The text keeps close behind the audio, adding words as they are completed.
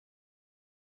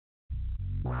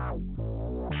Are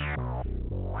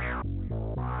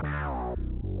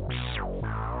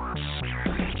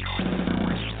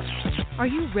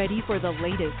you ready for the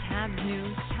latest Habs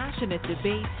news, passionate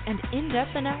debate, and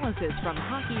in-depth analysis from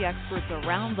hockey experts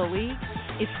around the league?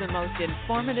 It's the most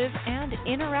informative and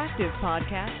interactive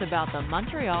podcast about the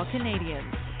Montreal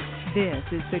Canadiens. This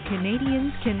is the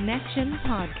Canadiens Connection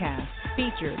podcast,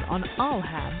 featured on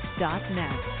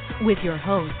allhabs.net, with your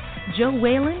hosts, Joe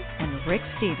Whalen and Rick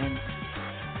Stevens.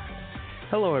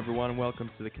 Hello, everyone, and welcome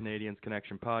to the Canadiens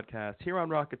Connection podcast here on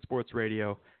Rocket Sports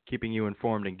Radio, keeping you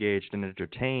informed, engaged, and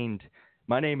entertained.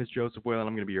 My name is Joseph Whalen.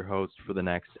 I'm going to be your host for the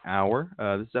next hour.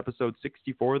 This is episode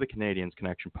 64 of the Canadiens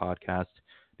Connection podcast,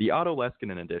 the Otto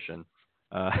Leskinen edition.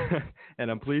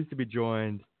 And I'm pleased to be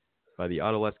joined by the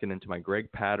Otto Leskinen to my Greg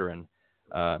Patterin,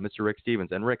 Mr. Rick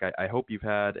Stevens. And Rick, I hope you've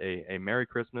had a Merry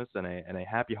Christmas and a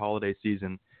happy holiday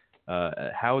season.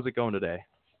 How is it going today?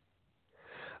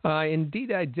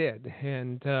 Indeed, I did,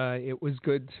 and it was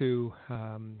good to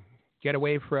get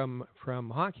away from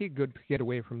hockey, good to get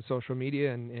away from social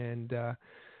media, and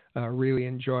really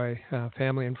enjoy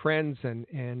family and friends,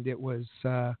 and it was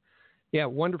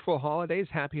wonderful holidays,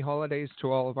 happy holidays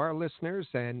to all of our listeners,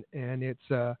 and it's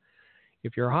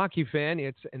if you're a hockey fan,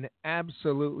 it's an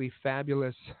absolutely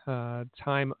fabulous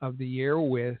time of the year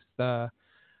with the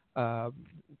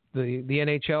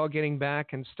NHL getting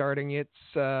back and starting its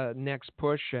next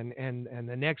push, and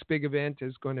the next big event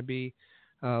is going to be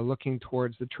looking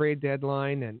towards the trade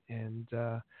deadline and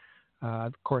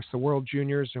of course the World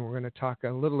Juniors, and we're going to talk a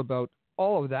little about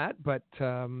all of that, but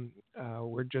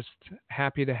we're just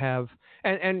happy to have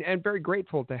and very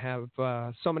grateful to have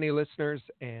so many listeners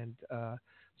and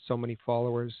so many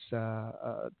followers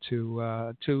to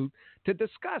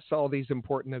discuss all these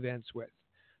important events with.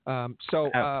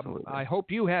 I hope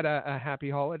you had a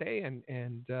happy holiday and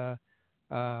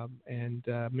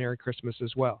Merry Christmas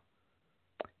as well.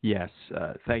 Yes,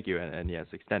 thank you, and yes,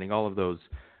 extending all of those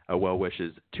well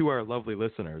wishes to our lovely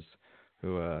listeners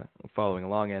who are following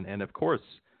along, and of course,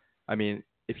 I mean,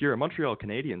 if you're a Montreal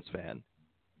Canadiens fan,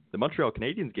 the Montreal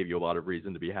Canadiens give you a lot of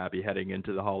reason to be happy heading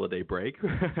into the holiday break.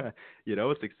 You know,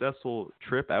 a successful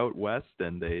trip out west,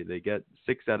 and they get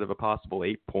 6 out of a possible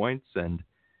 8 points, and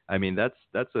I mean, that's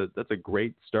a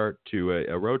great start to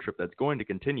a road trip that's going to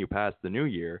continue past the new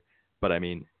year. But I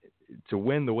mean, to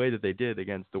win the way that they did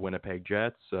against the Winnipeg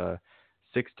Jets, 6-2,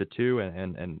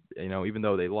 and you know, even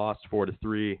though they lost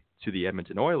 4-3 to the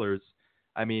Edmonton Oilers,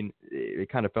 I mean, it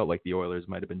kind of felt like the Oilers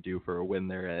might have been due for a win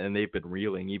there, and they've been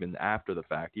reeling even after the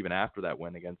fact. Even after that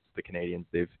win against the Canadiens,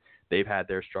 they've had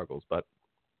their struggles. But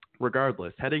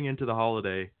regardless, heading into the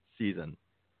holiday season,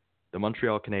 the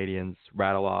Montreal Canadiens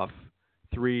rattle off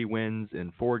 3 wins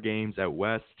in 4 games out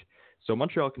west. So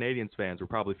Montreal Canadiens fans were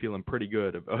probably feeling pretty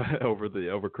good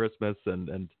over Christmas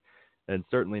and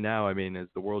certainly now. I mean, as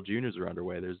the World Juniors are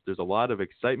underway, there's a lot of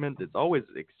excitement. It's always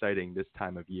exciting this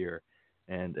time of year,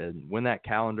 and when that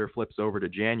calendar flips over to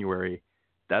January,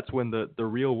 that's when the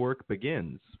real work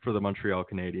begins for the Montreal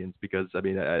Canadiens. Because I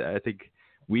mean, I think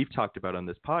we've talked about on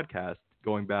this podcast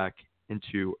going back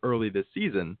into early this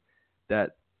season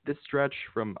that this stretch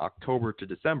from October to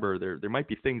December, there might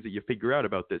be things that you figure out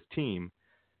about this team,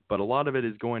 but a lot of it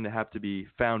is going to have to be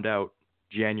found out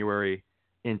January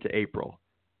into April.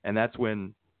 And that's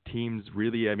when teams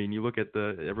really, I mean, you look at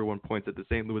everyone points at the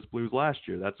St. Louis Blues last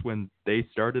year. That's when they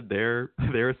started their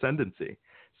ascendancy.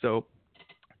 So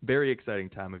very exciting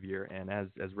time of year. And as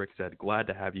Rick said, glad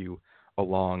to have you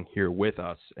along here with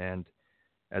us. And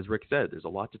as Rick said, there's a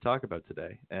lot to talk about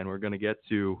today. And we're going to get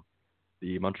to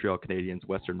the Montreal Canadiens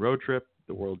Western Road Trip,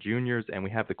 the World Juniors, and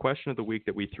we have the question of the week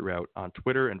that we threw out on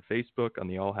Twitter and Facebook on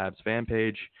the All Habs fan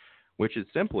page, which is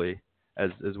simply,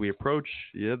 as we approach,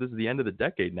 this is the end of the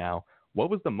decade now, what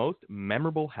was the most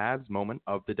memorable Habs moment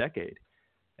of the decade?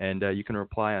 And you can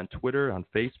reply on Twitter, on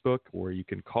Facebook, or you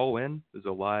can call in. There's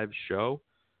a live show,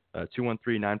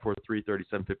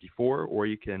 213-943-3754, or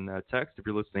you can text if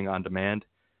you're listening on demand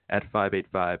at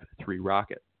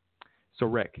 585-3-ROCKET. So,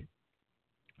 Rick,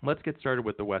 let's get started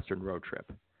with the Western Road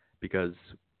Trip, because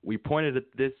we pointed at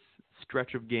this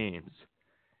stretch of games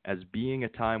as being a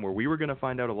time where we were going to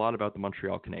find out a lot about the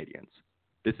Montreal Canadiens.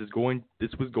 This was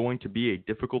going to be a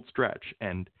difficult stretch,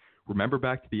 and remember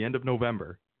back to the end of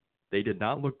November, they did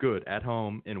not look good at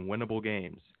home in winnable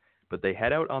games, but they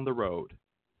head out on the road,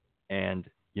 and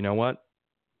you know what?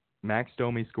 Max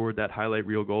Domi scored that highlight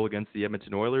reel goal against the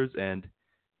Edmonton Oilers, and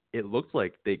it looked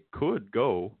like they could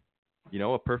go,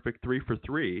 a perfect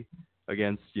 3-for-3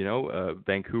 against,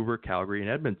 Vancouver, Calgary, and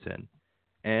Edmonton.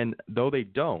 And though they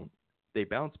don't, they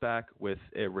bounce back with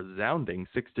a resounding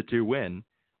 6-2 win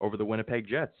over the Winnipeg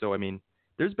Jets. So, I mean,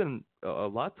 there's been a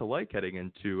lot to like heading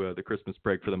into the Christmas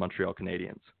break for the Montreal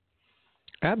Canadiens.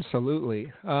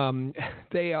 Absolutely.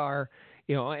 They are,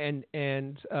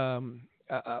 and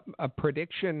a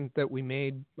prediction that we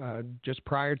made just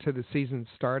prior to the season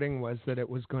starting was that it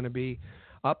was going to be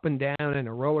up and down and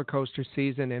a roller coaster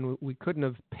season, and we couldn't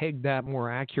have pegged that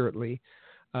more accurately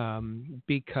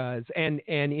because in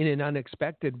an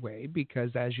unexpected way, because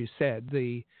as you said,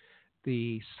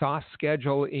 the soft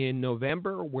schedule in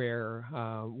November where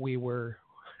we were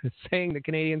saying the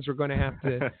Canadiens were going to have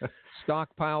to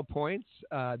stockpile points,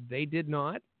 they did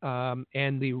not,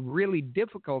 and the really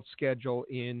difficult schedule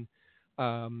in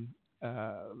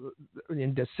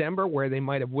December where they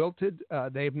might have wilted,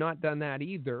 they've not done that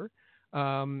either.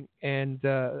 And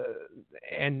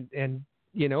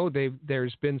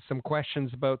there's been some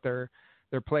questions about their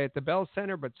play at the Bell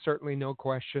Center, but certainly no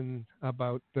question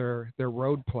about their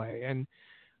road play. And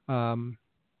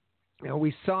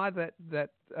we saw that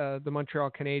the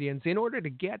Montreal Canadiens, in order to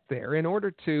get there, in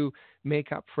order to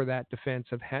make up for that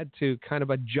defensive, had to kind of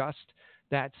adjust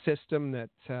that system that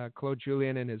Claude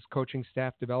Julien and his coaching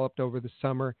staff developed over the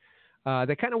summer.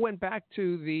 They kind of went back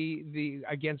to the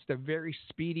against a very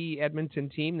speedy Edmonton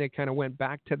team. They kind of went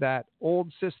back to that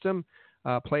old system,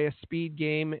 play a speed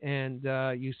game, and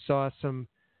you saw some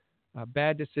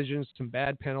bad decisions, some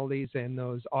bad penalties, and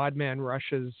those odd man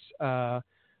rushes come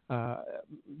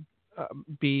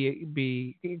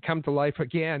to life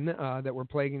again that were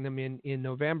plaguing them in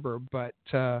November. But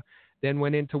then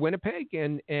went into Winnipeg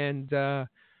and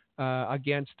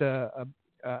against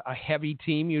a heavy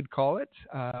team, you'd call it,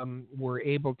 were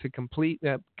able to compete,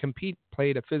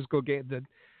 played a physical game.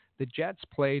 The Jets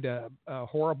played a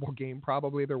horrible game,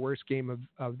 probably their worst game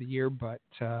of the year. But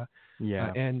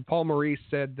and Paul Maurice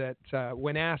said that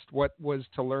when asked what was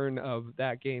to learn of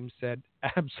that game, said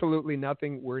absolutely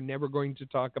nothing. We're never going to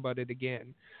talk about it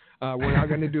again. We're not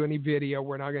going to do any video.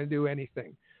 We're not going to do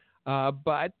anything.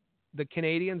 But the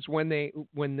Canadiens, when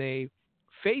they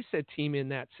face a team in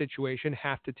that situation,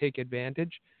 have to take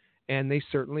advantage, and they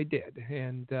certainly did.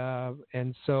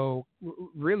 And so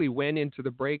really went into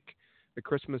the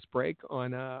Christmas break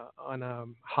on a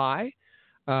high,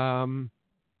 and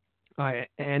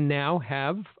now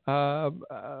have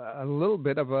a little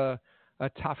bit of a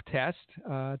tough test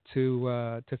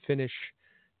to finish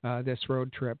this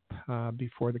road trip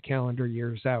before the calendar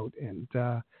year's out. And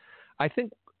I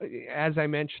think, as I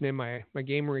mentioned in my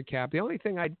game recap, the only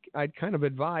thing I'd kind of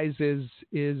advise is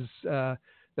that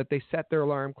they set their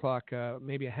alarm clock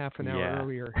maybe a half an hour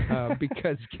earlier,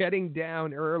 because getting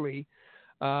down early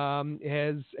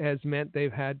has meant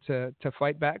they've had to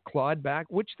fight back, clawed back,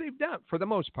 which they've done for the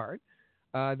most part.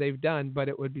 They've done, but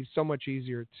it would be so much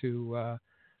easier to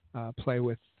play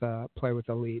with a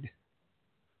lead.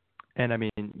 And I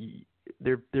mean,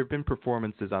 there have been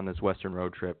performances on this Western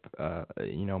road trip.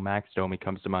 Max Domi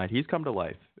comes to mind. He's come to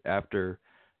life after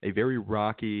a very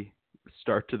rocky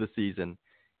start to the season.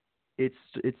 It's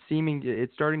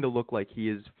starting to look like he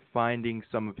is finding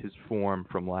some of his form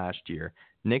from last year.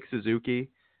 Nick Suzuki,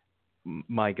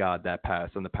 my God, that pass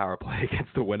on the power play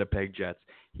against the Winnipeg Jets.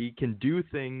 He can do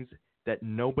things that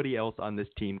nobody else on this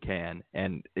team can,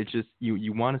 and it's just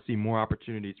you want to see more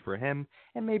opportunities for him,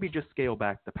 and maybe just scale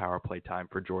back the power play time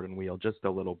for Jordan Weal just a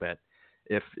little bit,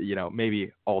 if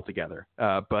maybe altogether.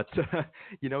 But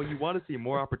you want to see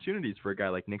more opportunities for a guy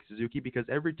like Nick Suzuki, because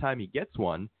every time he gets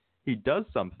one, he does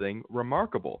something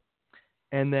remarkable.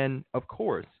 And then, of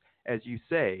course, as you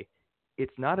say,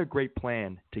 it's not a great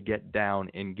plan to get down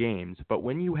in games, but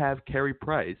when you have Carey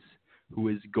Price, who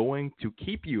is going to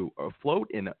keep you afloat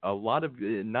in a lot of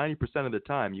 90% of the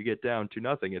time you get down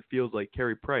 2-0, it feels like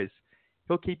Carey Price,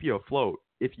 he'll keep you afloat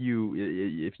if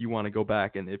you want to go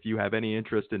back, and if you have any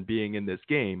interest in being in this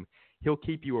game, he'll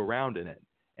keep you around in it.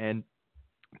 And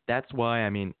that's why, I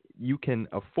mean, you can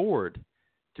afford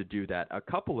to do that a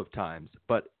couple of times,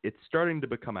 but it's starting to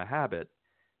become a habit,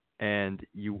 and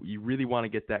you really want to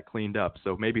get that cleaned up.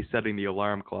 So maybe setting the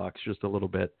alarm clocks just a little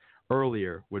bit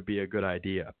earlier would be a good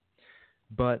idea.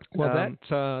 But that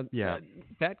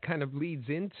kind of leads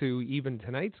into even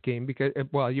tonight's game, because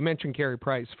you mentioned Carey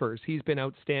Price first. He's been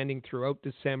outstanding throughout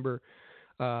December.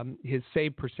 His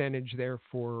save percentage there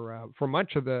for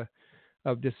much of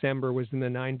December was in the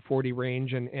 .940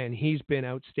 range, and he's been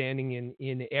outstanding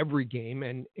in every game,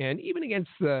 and even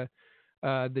against the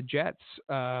Jets.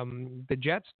 The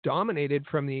Jets dominated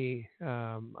from the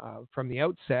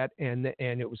outset, and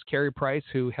it was Carey Price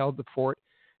who held the fort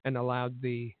and allowed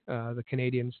the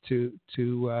Canadiens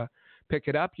to pick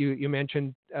it up. You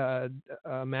mentioned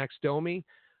Max Domi.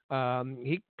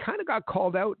 He kind of got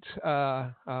called out.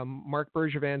 Marc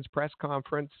Bergevin's press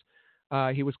conference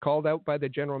He was called out by the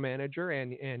general manager,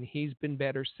 and he's been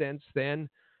better since then.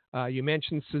 You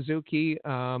mentioned Suzuki,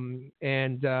 and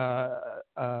Artturi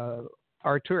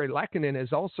Lehkonen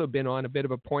has also been on a bit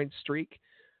of a point streak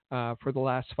for the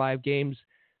last 5 games.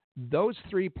 Those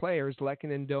 3 players,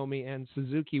 Lehkonen, Domi, and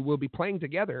Suzuki, will be playing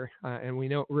together, and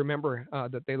remember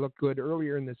that they looked good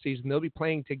earlier in the season. They'll be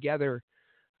playing together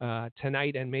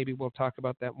tonight, and maybe we'll talk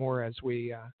about that more as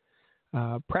we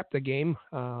prep the game.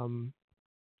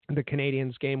 The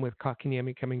Canadiens game with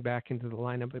Kotkaniemi coming back into the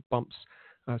lineup, it bumps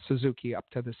Suzuki up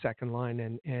to the second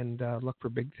line, and look for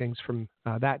big things from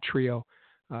that trio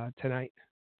tonight.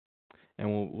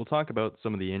 And we'll talk about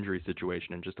some of the injury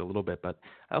situation in just a little bit, but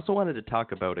I also wanted to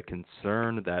talk about a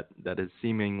concern that has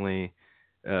seemingly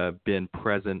been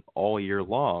present all year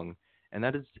long, and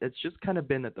that is it's just kind of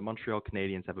been that the Montreal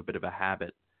Canadiens have a bit of a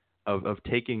habit of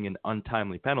taking an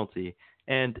untimely penalty.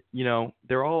 And,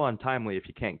 they're all untimely if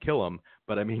you can't kill them.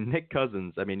 But, I mean, Nick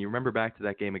Cousins, you remember back to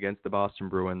that game against the Boston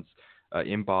Bruins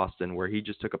in Boston where he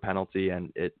just took a penalty,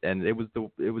 and it was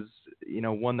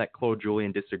one that Claude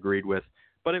Julien disagreed with,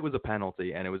 but it was a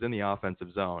penalty, and it was in the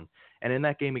offensive zone. And in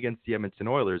that game against the Edmonton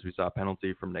Oilers, we saw a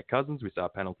penalty from Nick Cousins. We saw a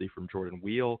penalty from Jordan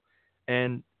Wheel.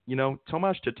 And,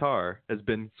 Tomas Tatar has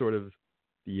been sort of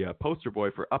the poster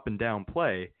boy for up and down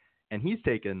play. And he's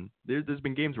taken, there's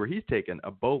been games where he's taken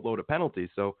a boatload of penalties.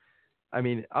 So,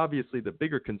 obviously the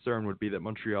bigger concern would be that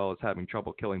Montreal is having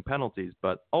trouble killing penalties.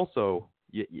 But also,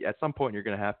 at some point, you're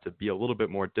going to have to be a little bit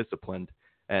more disciplined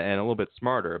and a little bit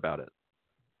smarter about it.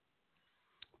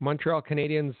 Montreal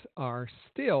Canadiens are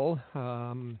still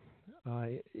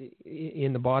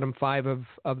in the bottom 5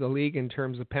 of the league in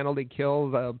terms of penalty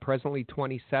kill, presently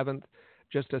 27th,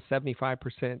 just a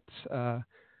 75%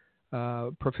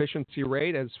 proficiency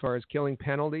rate as far as killing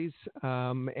penalties.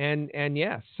 And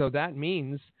yes, so that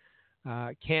means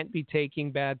can't be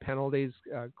taking bad penalties.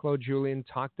 Claude Julien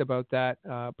talked about that,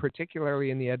 particularly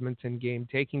in the Edmonton game,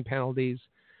 taking penalties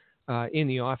in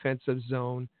the offensive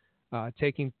zone,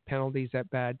 taking penalties at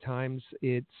bad times.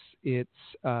 It's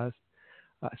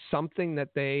something that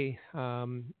they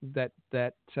and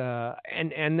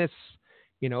this,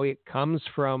 it comes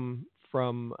from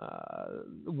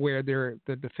where the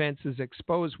defenses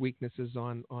expose weaknesses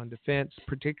on defense,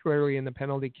 particularly in the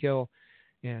penalty kill,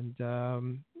 and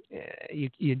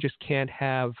you just can't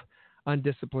have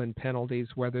undisciplined penalties,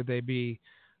 whether they be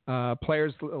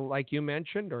players like you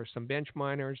mentioned or some bench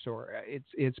minors, or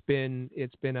it's been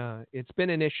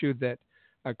an issue that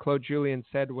Claude Julien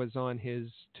said was on his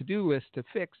to-do list to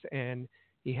fix, and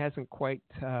he hasn't quite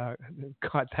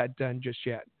got that done just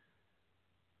yet.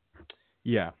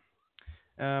 Yeah.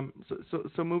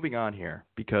 So moving on here,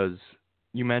 because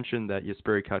you mentioned that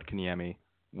Jesperi Kotkaniemi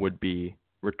would be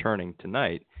returning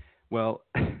tonight. Well,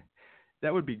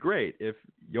 that would be great if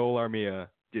Joel Armia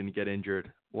didn't get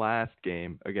injured last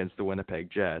game against the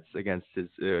Winnipeg Jets, against his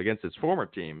former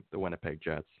team, the Winnipeg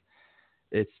Jets.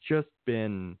 It's just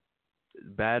been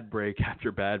bad break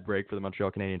after bad break for the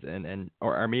Montreal Canadiens, and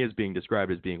Armia is being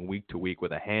described as being week to week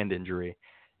with a hand injury,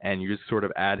 and you just sort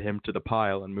of add him to the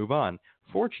pile and move on.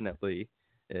 Fortunately,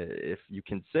 if you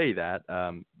can say that,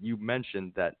 you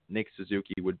mentioned that Nick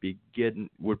Suzuki would be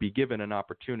given an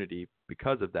opportunity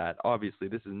because of that. Obviously,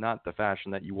 this is not the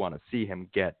fashion that you want to see him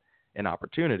get an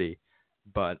opportunity,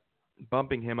 but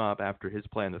bumping him up after his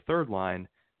play in the third line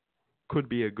could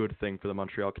be a good thing for the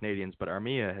Montreal Canadiens. But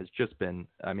Armia has just been,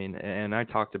 and I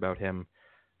talked about him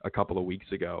a couple of weeks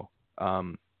ago.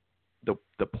 The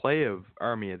play of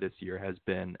Armia this year has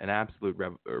been an absolute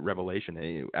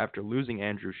revelation. After losing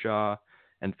Andrew Shaw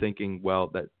and thinking,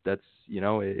 well, that's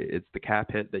it's the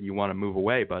cap hit that you want to move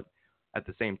away, but at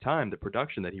the same time, the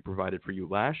production that he provided for you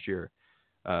last year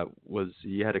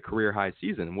he had a career high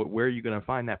season. Where are you going to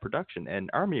find that production?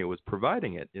 And Armia was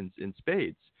providing it in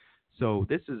spades. So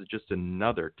this is just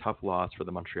another tough loss for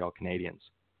the Montreal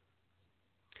Canadiens.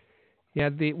 Yeah,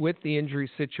 with the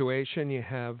injury situation, you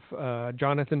have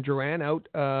Jonathan Drouin out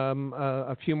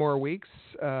a few more weeks,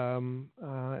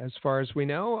 as far as we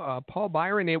know. Paul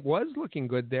Byron, it was looking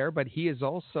good there, but he is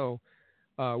also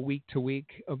week to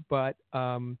week. But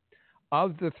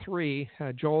of the three,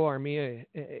 Joel Armia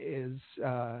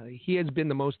he has been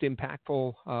the most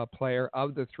impactful player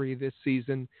of the three this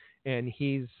season, and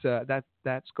he's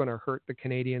that's going to hurt the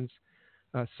Canadiens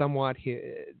somewhat.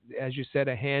 As you said,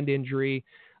 a hand injury.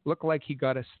 Looked like he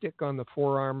got a stick on the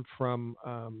forearm from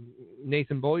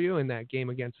Nathan Beaulieu in that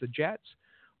game against the Jets,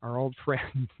 our old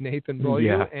friend Nathan Beaulieu.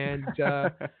 Yeah. And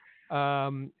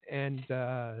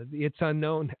it's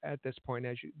unknown at this point,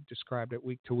 as you described it,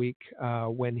 week to week,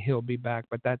 when he'll be back.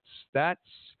 But that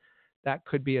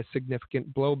could be a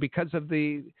significant blow because of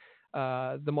the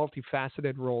the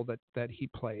multifaceted role that he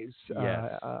plays,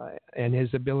 Yes. and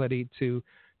his ability to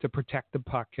protect the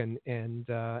puck and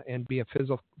be a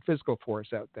physical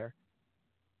force out there.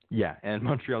 Yeah, and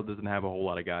Montreal doesn't have a whole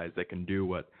lot of guys that can do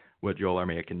what Joel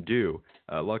Armia can do.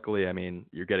 Luckily, I mean,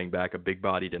 you're getting back a big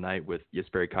body tonight with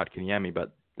Jesperi Kotkaniemi,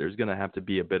 but there's going to have to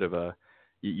be a bit of a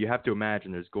you have to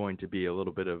imagine there's going to be a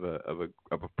little bit of a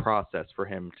process for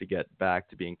him to get back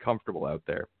to being comfortable out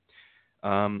there.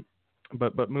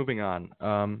 But moving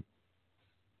on,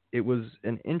 it was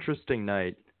an interesting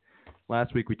night.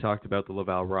 Last week we talked about the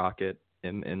Laval Rocket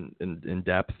in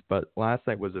depth, but last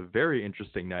night was a very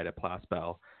interesting night at Place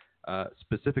Bell,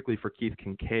 specifically for Keith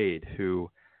Kinkaid,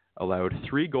 who allowed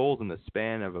 3 goals in the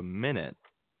span of a minute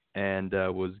and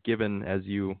was given, as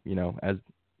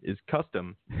is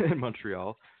custom in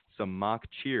Montreal, some mock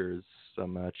cheers,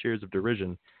 some cheers of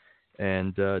derision.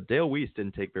 And Dale Weiss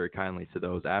didn't take very kindly to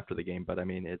those after the game, but I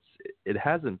mean, it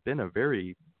hasn't been a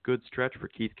very good stretch for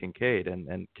Keith Kinkaid,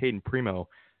 and Caden Primo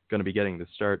going to be getting the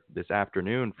start this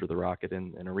afternoon for the Rocket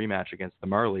in a rematch against the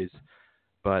Marlies.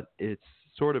 But it's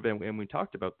sort of, and we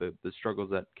talked about the struggles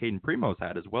that Caden Primo's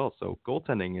had as well. So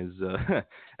goaltending is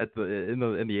in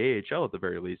the AHL at the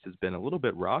very least has been a little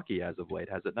bit rocky as of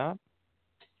late, has it not?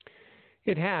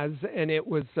 It has, and it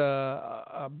was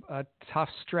a tough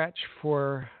stretch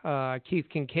for Keith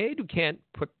Kinkaid, who can't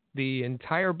put the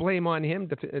entire blame on him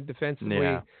defensively.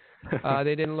 Yeah.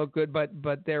 They didn't look good, but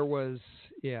there was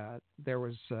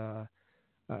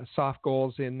soft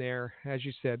goals in there, as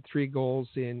you said, 3 goals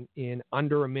in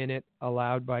under a minute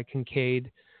allowed by Kinkaid,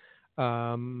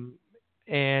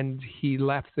 and he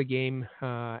left the game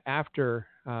after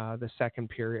the second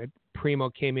period.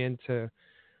 Primo came in to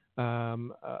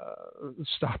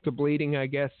stop the bleeding, I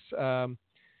guess,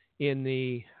 in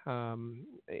the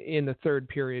third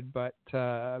period, but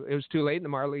it was too late. The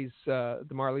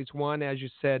Marlies won, as you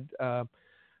said.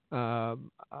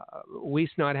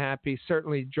 Weiss not happy.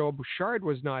 Certainly, Joel Bouchard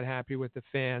was not happy with the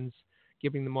fans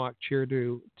giving the mock cheer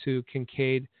to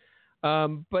Kinkaid.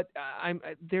 But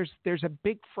there's a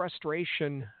big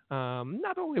frustration,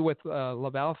 not only with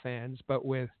Laval fans, but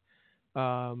with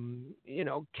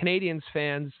Canadiens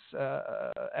fans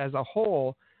as a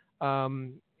whole.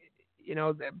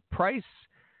 Price,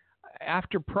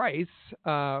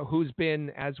 who's been,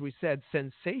 as we said,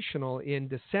 sensational in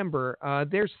December,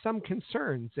 there's some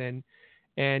concerns, and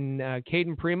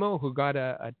Caden Primo, who got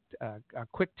a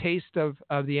quick taste of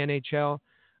the NHL,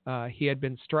 he had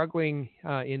been struggling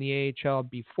in the AHL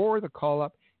before the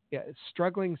call-up,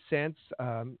 struggling since,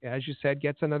 as you said,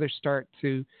 gets another start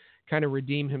to kind of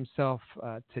redeem himself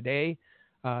today.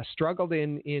 Struggled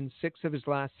in 6 of his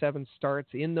last 7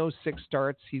 starts. In those 6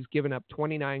 starts, he's given up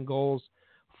 29 goals,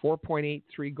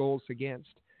 4.83 goals against.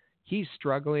 He's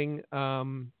struggling.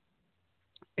 And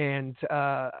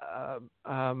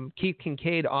Keith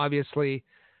Kinkaid, obviously,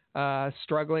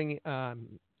 struggling.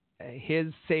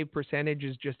 His save percentage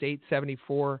is just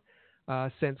 .874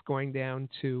 since going down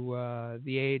to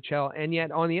the AHL. And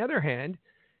yet, on the other hand,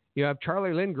 you have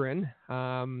Charlie Lindgren,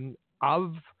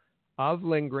 of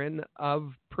Lindgren,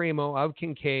 of Primo, of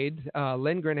Kinkaid.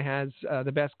 Lindgren has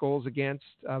the best goals against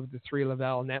of the 3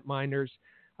 Laval netminders.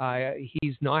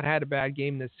 He's not had a bad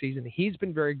game this season. He's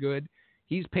been very good.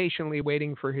 He's patiently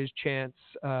waiting for his chance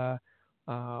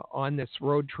on this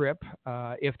road trip,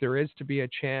 if there is to be a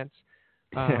chance.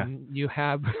 You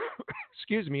have,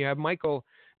 you have Michael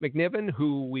McNiven,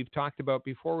 who we've talked about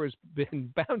before, has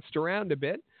been bounced around a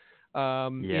bit.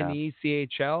 In the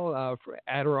ECHL,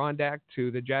 Adirondack to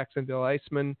the Jacksonville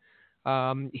Icemen.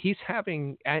 He's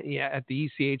having, at the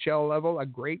ECHL level, a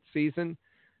great season.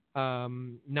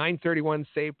 .931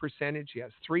 save percentage. He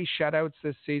has 3 shutouts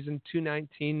this season,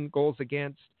 219 goals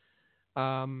against.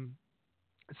 So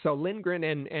Lindgren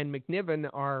and McNiven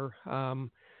are,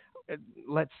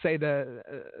 let's say, the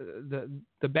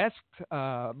best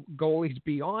goalies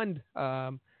beyond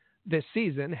this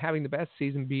season, having the best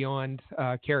season beyond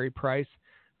Carey Price,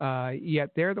 yet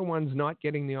they're the ones not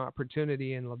getting the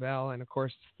opportunity in Laval. And of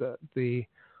course, the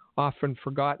often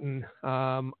forgotten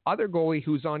other goalie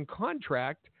who's on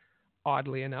contract,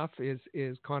 oddly enough,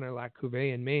 is Connor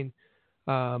Lacouvé in Maine.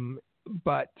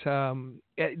 But the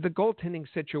goaltending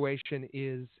situation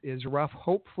is rough.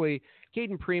 Hopefully,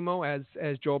 Caden Primo, as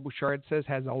Joel Bouchard says,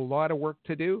 has a lot of work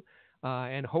to do.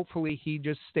 And hopefully he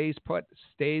just stays put,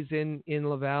 stays in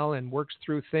Laval and works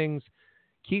through things.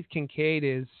 Keith Kinkaid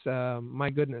is, my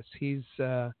goodness, he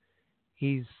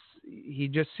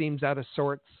just seems out of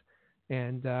sorts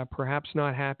and perhaps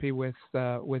not happy with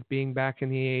being back in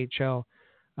the AHL.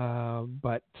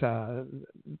 But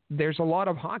there's a lot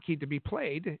of hockey to be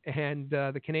played, and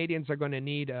the Canadiens are going to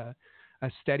need a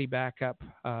steady backup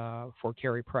for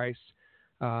Carey Price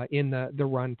in the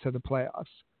run to the playoffs.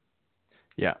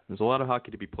 Yeah, there's a lot of hockey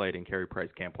to be played, and Carey Price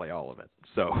can't play all of it.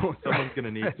 So someone's going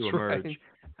to need to emerge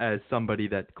as somebody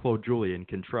that Claude Julien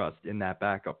can trust in that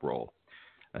backup role.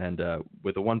 And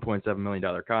with a $1.7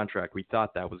 million contract, we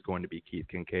thought that was going to be Keith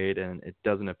Kinkaid, and it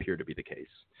doesn't appear to be the case.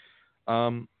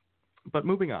 But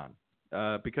moving on,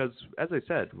 because as I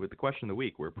said, with the question of the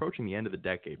week, we're approaching the end of the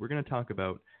decade. We're going to talk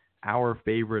about our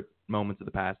favorite moments of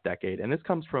the past decade, and this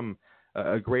comes from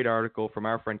a great article from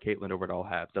our friend Caitlin over at All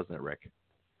Habs, doesn't it, Rick?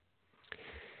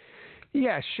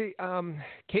 Yeah,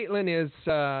 Caitlin is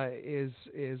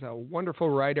a wonderful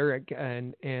writer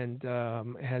and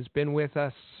has been with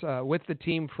us with the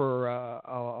team for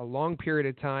a long period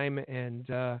of time, and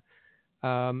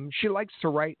she likes to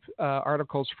write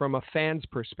articles from a fan's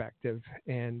perspective.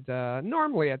 And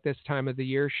normally at this time of the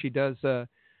year, she does a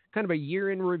kind of a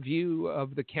year in review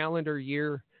of the calendar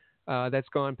year that's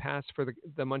gone past for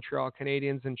the Montreal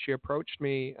Canadiens. And she approached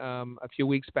me a few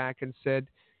weeks back and said,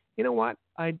 you know what,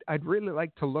 I'd really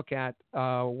like to look at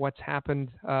what's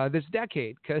happened this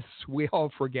decade, because we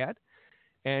all forget.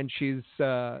 And she's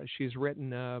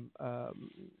written about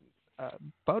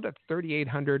a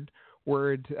 3,800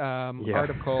 word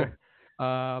article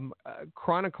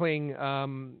chronicling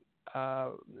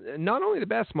not only the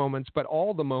best moments, but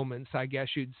all the moments, I guess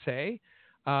you'd say.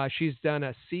 She's done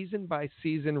a season by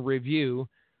season review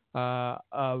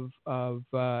of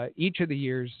each of the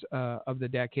years of the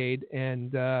decade,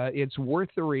 and it's worth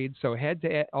the read. So head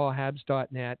to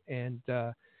allhabs.net and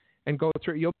go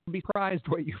through. You'll be surprised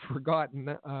what you've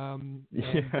forgotten and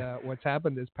what's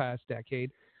happened this past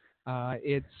decade.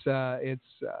 It's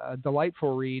a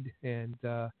delightful read, and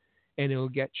it'll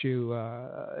get you.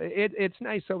 It's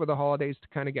nice over the holidays to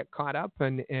kind of get caught up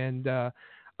and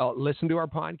listen to our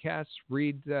podcasts,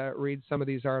 read some of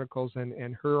these articles,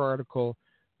 and her article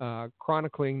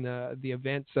chronicling the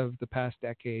events of the past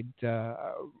decade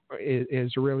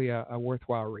is really a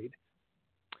worthwhile read.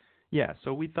 Yeah,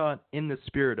 so we thought in the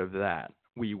spirit of that,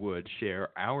 we would share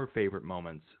our favorite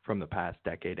moments from the past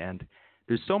decade. And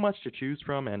there's so much to choose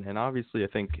from. And obviously, I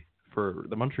think for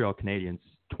the Montreal Canadiens,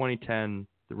 2010,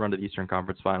 the run to the Eastern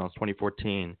Conference Finals,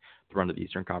 2014, the run to the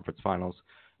Eastern Conference Finals,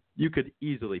 you could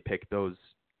easily pick those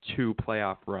two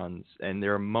playoff runs. And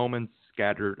there are moments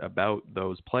scattered about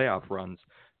those playoff runs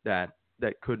that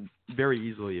could very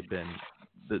easily have been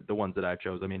the ones that I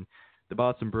chose. I mean, the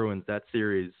Boston Bruins, that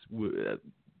series,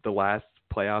 the last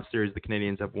playoff series the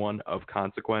Canadiens have won of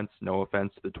consequence, no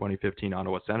offense to the 2015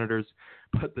 Ottawa Senators,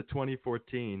 but the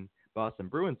 2014 Boston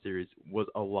Bruins series was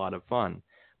a lot of fun.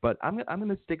 But I'm going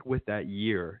to stick with that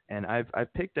year, and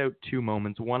I've picked out two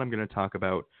moments. One I'm going to talk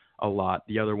about a lot.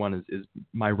 The other one is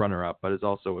my runner-up, but is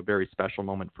also a very special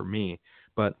moment for me.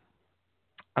 But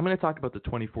I'm going to talk about the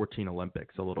 2014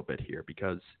 Olympics a little bit here,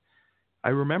 because I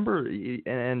remember,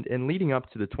 and leading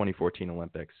up to the 2014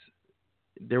 Olympics,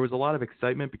 there was a lot of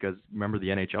excitement because, remember, the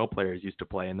NHL players used to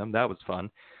play in them. That was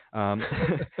fun.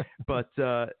 But,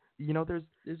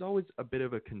 there's always a bit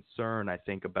of a concern, I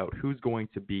think, about who's going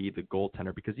to be the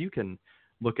goaltender, because you can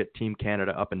look at Team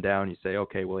Canada up and down. You say,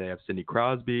 okay, well, they have Sidney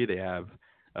Crosby. They have,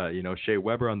 Shea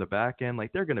Weber on the back end.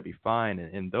 Like, they're going to be fine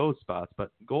in those spots.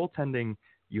 But goaltending,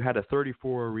 you had a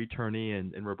 34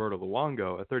 returnee in Roberto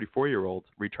Luongo, a 34-year-old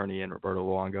returnee in Roberto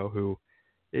Luongo, who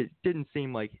it didn't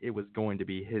seem like it was going to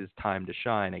be his time to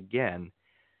shine again.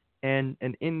 And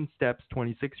in steps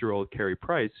 26-year-old Carey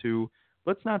Price, who,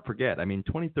 let's not forget, I mean,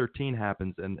 2013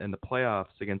 happens and the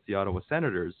playoffs against the Ottawa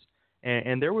Senators,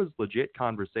 and there was legit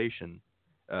conversation,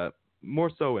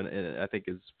 more so, I think,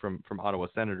 is from Ottawa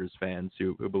Senators fans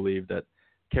who believe that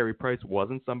Carey Price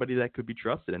wasn't somebody that could be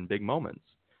trusted in big moments.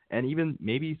 And even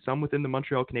maybe some within the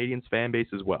Montreal Canadiens fan base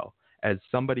as well, as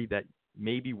somebody that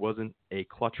maybe wasn't a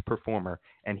clutch performer.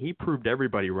 And he proved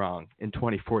everybody wrong in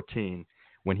 2014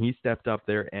 when he stepped up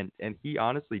there, and he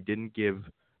honestly didn't give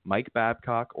Mike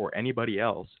Babcock or anybody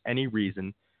else any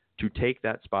reason to take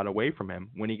that spot away from him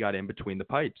when he got in between the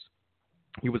pipes.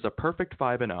 He was a perfect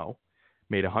 5-0,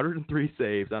 made 103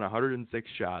 saves on 106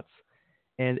 shots.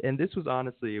 And this was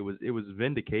honestly, it was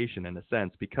vindication in a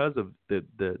sense, because of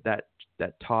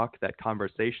that talk, that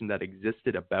conversation that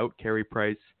existed about Carey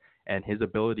Price and his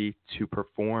ability to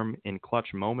perform in clutch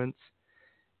moments.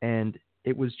 And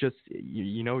it was just,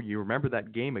 you remember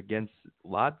that game against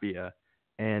Latvia,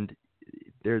 and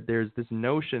there's this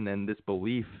notion and this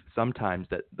belief sometimes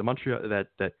that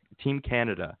that Team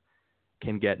Canada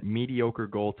can get mediocre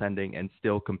goaltending and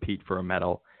still compete for a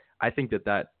medal. I think that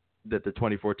the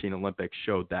 2014 Olympics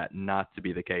showed that not to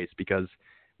be the case, because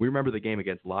we remember the game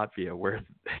against Latvia where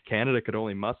Canada could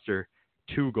only muster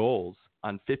 2 goals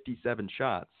on 57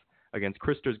 shots. against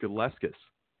Christos Gudleskis.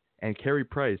 And Carey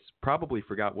Price probably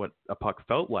forgot what a puck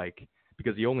felt like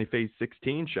because he only faced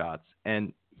 16 shots,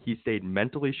 and he stayed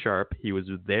mentally sharp. He was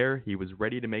there. He was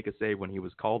ready to make a save when he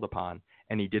was called upon,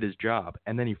 and he did his job.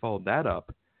 And then he followed that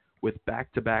up with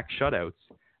back-to-back shutouts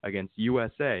against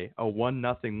USA, a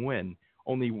 1-0 win,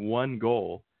 only one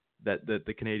goal that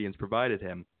the Canadians provided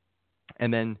him.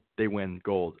 And then they win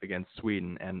gold against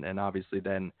Sweden, and obviously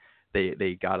then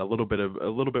they got a little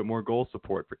bit more goal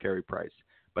support for Carey Price.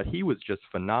 But he was just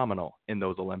phenomenal in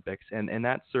those Olympics, and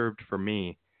that served for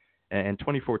me. And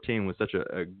 2014 was such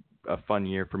a fun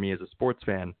year for me as a sports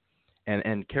fan.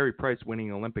 And Carey Price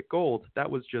winning Olympic gold, that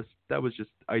was just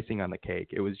icing on the cake.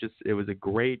 It was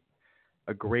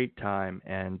a great time,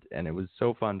 and it was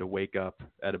so fun to wake up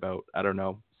at about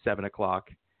 7:00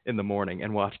 in the morning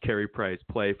and watch Carey Price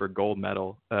play for a gold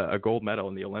medal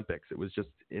in the Olympics. It was just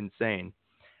insane.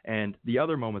 And the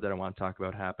other moment that I want to talk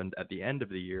about happened at the end of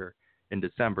the year in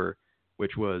December,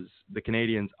 which was the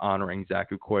Canadians honoring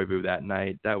Zaku Koivu that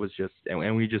night. That was just,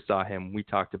 and we just saw him. We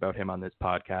talked about him on this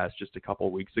podcast just a couple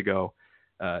of weeks ago.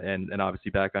 And obviously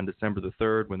back on December the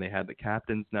 3rd, when they had the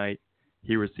captain's night,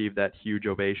 he received that huge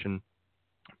ovation.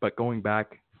 But going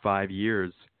back 5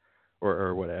 years,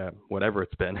 or whatever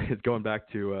it's been, it's going back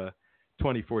to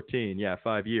 2014. Yeah,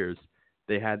 5 years.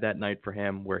 They had that night for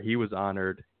him where he was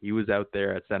honored. He was out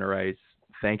there at center ice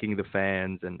thanking the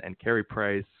fans, and Carey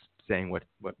Price saying what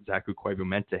Zaku Koivu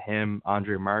meant to him.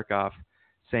 Andrei Markov,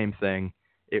 same thing.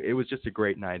 It was just a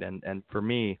great night. And for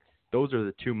me, those are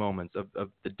the two moments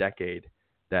of the decade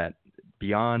that,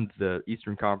 beyond the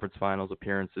Eastern Conference Finals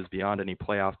appearances, beyond any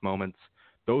playoff moments,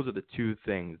 those are the two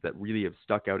things that really have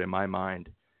stuck out in my mind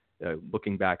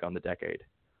looking back on the decade.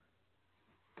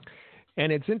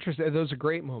 And it's interesting; those are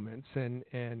great moments, and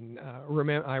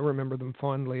I remember them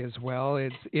fondly as well.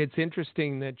 It's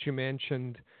interesting that you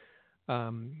mentioned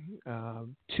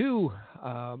two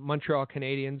Montreal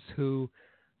Canadiens who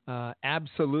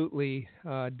absolutely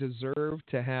deserve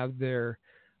to have their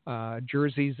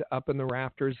jerseys up in the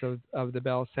rafters of the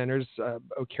Bell Centers.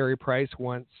 Carey Price,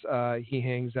 once he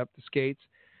hangs up the skates.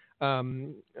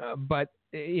 But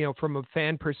from a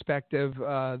fan perspective,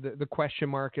 the question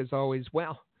mark is always,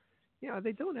 well,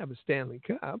 they don't have a Stanley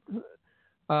Cup.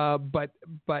 But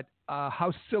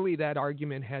how silly that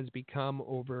argument has become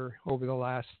over the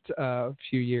last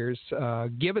few years.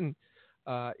 Given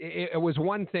it was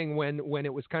one thing when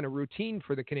it was kind of routine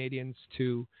for the Canadians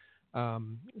to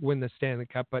win the Stanley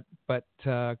Cup, but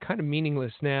kind of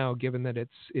meaningless now, given that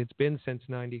it's been since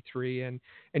 '93. And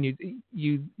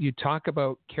you talk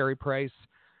about Carey Price,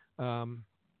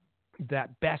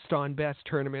 that best on best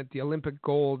tournament, the Olympic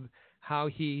gold. How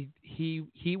he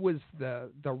was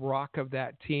the rock of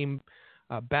that team.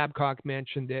 Babcock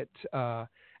mentioned it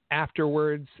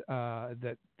afterwards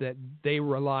that they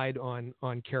relied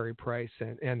on Carey Price,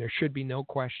 and there should be no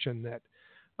question that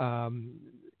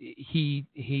he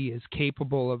is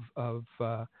capable of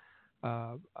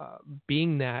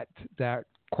being that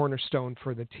cornerstone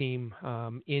for the team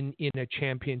in a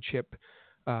championship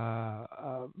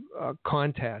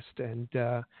contest. And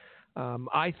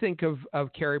I think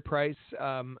of Carey Price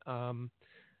and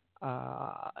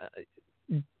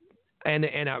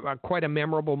quite a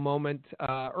memorable moment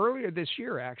earlier this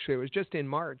year. Actually, it was just in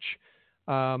March.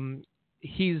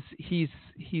 He's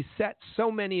set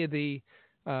so many of the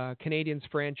Canadians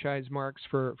franchise marks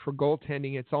for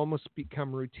goaltending. It's almost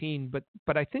become routine.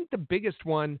 But I think the biggest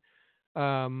one,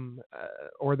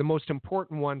 or the most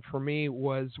important one for me,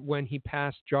 was when he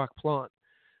passed Jacques Plante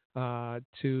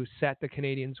to set the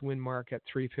Canadians win mark at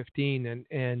 315,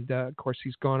 and of course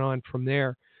he's gone on from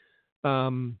there.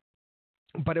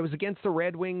 But it was against the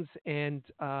Red Wings, and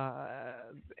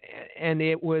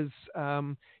it was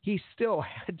he still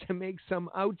had to make some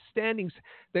outstanding.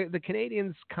 The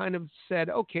Canadians kind of said,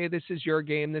 "Okay, this is your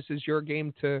game. This is your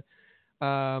game to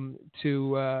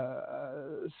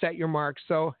set your mark.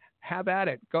 So have at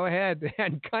it. Go ahead,"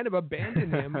 and kind of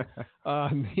abandoned him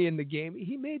in the game.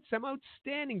 He made some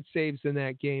outstanding saves in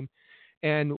that game,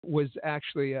 and was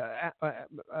actually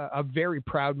a very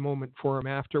proud moment for him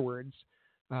afterwards.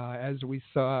 As we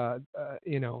saw, a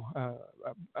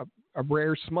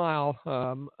rare smile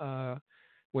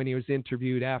when he was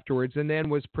interviewed afterwards, and then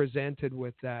was presented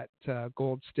with that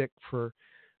gold stick for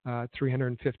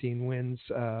 315 wins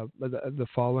the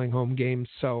following home games.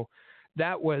 So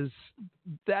that is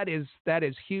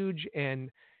huge,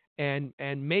 and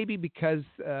maybe because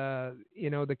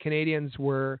the Canadians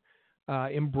were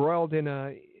embroiled in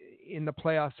the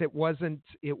playoffs, it wasn't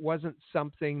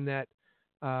something that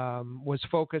was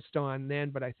focused on then,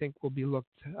 but I think will be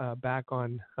looked back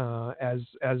on as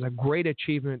a great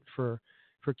achievement for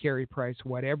for Carey Price,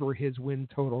 whatever his win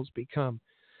totals become.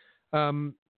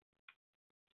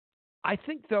 I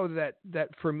think, though, that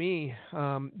for me,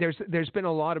 there's been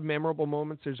a lot of memorable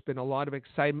moments. There's been a lot of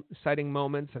exciting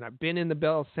moments, and I've been in the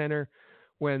Bell Center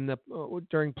when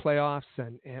during playoffs,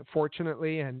 and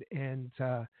fortunately, and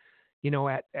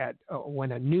at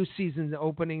when a new season's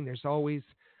opening, there's always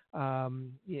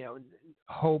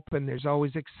hope, and there's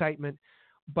always excitement.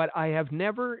 But I have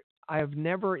never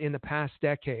in the past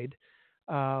decade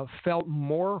felt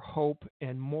more hope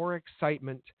and more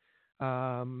excitement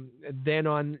than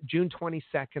on June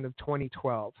 22nd of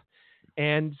 2012.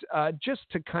 And just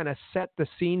to kind of set the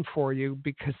scene for you,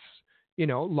 because,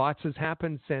 lots has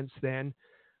happened since then.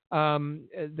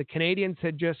 The Canadiens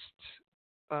had just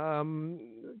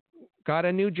got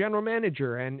a new general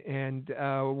manager, and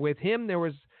with him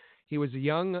he was a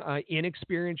young,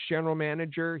 inexperienced general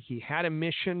manager. He had a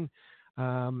mission.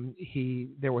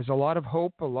 There was a lot of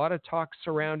hope, a lot of talk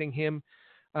surrounding him.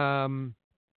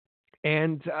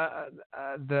 And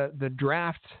the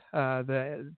draft,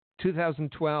 the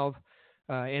 2012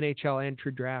 NHL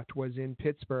entry draft was in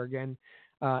Pittsburgh, and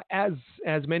as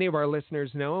many of our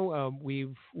listeners know,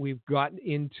 we've gotten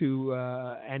into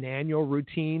an annual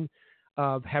routine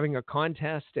of having a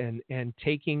contest and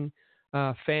taking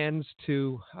fans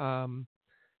to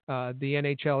the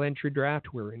NHL entry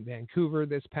draft. We were in Vancouver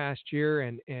this past year,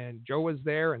 and Joe was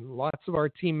there, and lots of our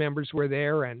team members were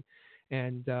there, and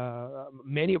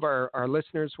many of our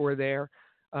listeners were there.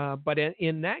 But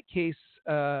in that case,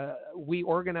 we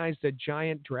organized a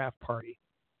giant draft party.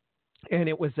 And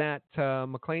it was at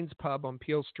McLean's Pub on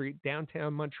Peel Street,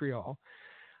 downtown Montreal.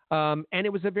 And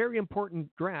it was a very important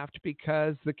draft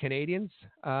because the Canadiens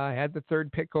had the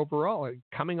third pick overall,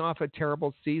 coming off a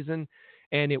terrible season.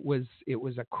 And it was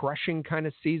a crushing kind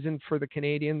of season for the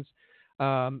Canadiens.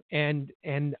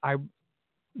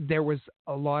 There was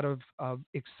a lot of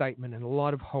excitement and a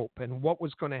lot of hope, and what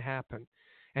was going to happen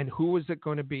and who was it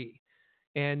going to be.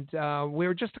 And we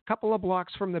were just a couple of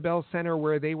blocks from the Bell Center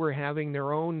where they were having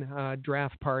their own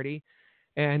draft party.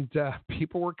 And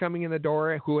people were coming in the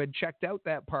door who had checked out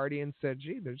that party and said,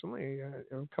 gee, there's only a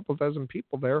couple dozen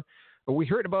people there. But we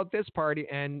heard about this party,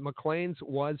 and McLean's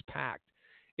was packed.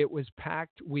 It was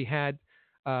packed. We had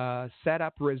set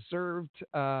up reserved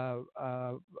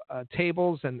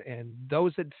tables, and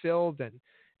those had filled,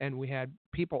 and we had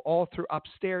people all through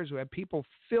upstairs. We had people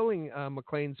filling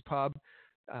McLean's Pub,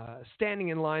 standing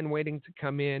in line waiting to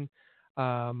come in.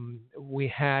 We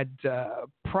had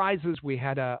prizes. We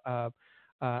had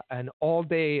an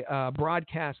all-day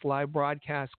live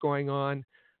broadcast going on.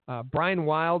 Brian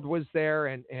Wilde was there,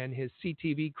 and his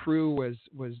CTV crew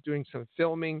was doing some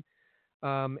filming.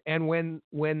 And when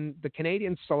the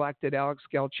Canadiens selected Alex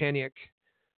Galchenyuk,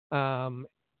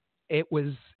 it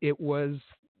was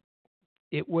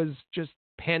just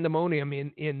pandemonium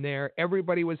in there.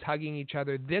 Everybody was hugging each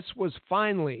other. This was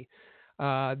finally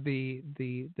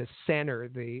the center,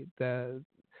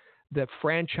 the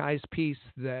franchise piece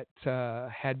that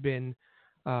had been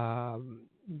the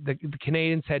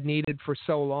Canadiens had needed for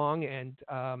so long, and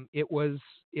it was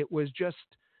just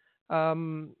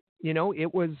this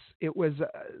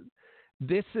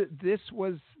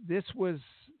was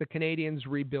the Canadiens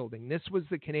rebuilding. This was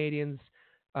the Canadiens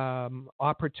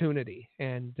opportunity,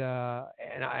 and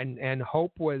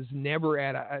hope was never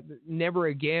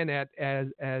again at as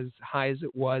high as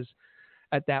it was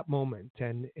at that moment.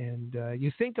 And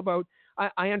you think about,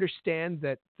 I understand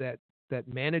that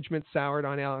management soured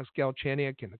on Alex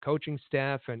Galchenyuk and the coaching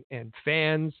staff and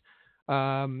fans.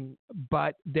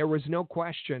 But there was no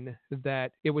question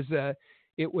that it was a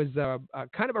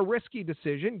kind of a risky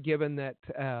decision, given that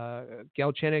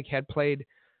Galchenyuk had played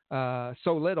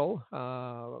so little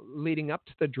leading up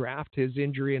to the draft, his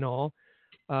injury and all.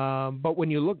 But when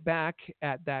you look back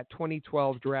at that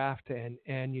 2012 draft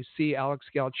and you see Alex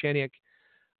Galchenyuk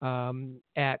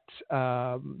at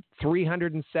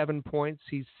 307 points,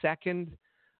 he's second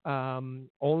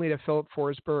only to Philip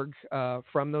Forsberg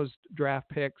from those draft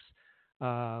picks.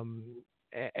 And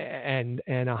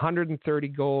 130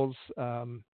 goals.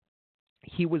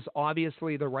 He was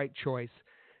obviously the right choice,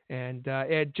 and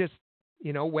it just,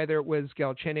 whether it was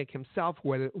Galchenyuk himself,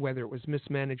 whether it was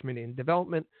mismanagement in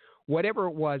development, whatever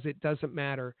it was, it doesn't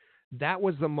matter. That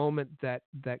was the moment that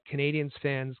Canadiens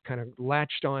fans kind of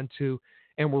latched onto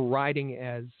and were riding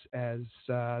as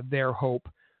their hope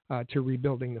to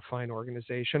rebuilding the fine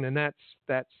organization, and that's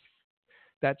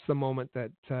the moment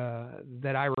that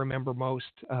I remember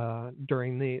most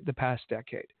during the past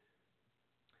decade.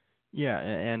 Yeah,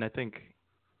 and I think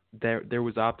there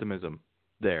was optimism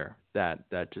there that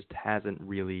just hasn't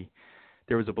really.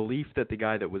 There was a belief that the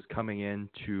guy that was coming in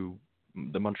to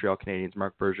the Montreal Canadiens,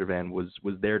 Marc Bergevin, was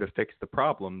there to fix the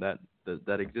problem that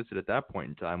existed at that point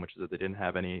in time, which is that they didn't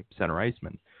have any center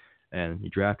icemen. And he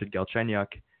drafted Galchenyuk,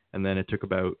 and then it took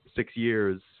about 6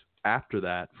 years after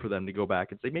that for them to go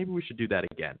back and say, maybe we should do that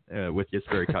again with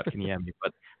Jesperi Kotkaniemi.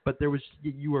 But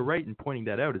you were right in pointing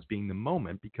that out as being the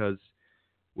moment, because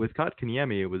with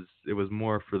Kotkaniemi, it was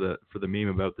more for the meme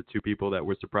about the two people that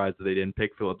were surprised that they didn't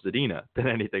pick Filip Zadina than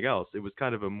anything else. It was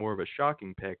kind of more of a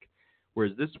shocking pick,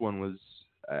 whereas this one was,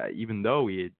 even though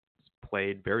he had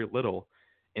played very little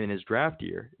in his draft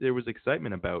year, there was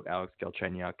excitement about Alex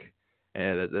Galchenyuk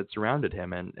that surrounded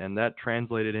him, and that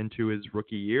translated into his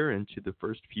rookie year, into the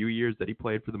first few years that he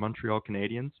played for the Montreal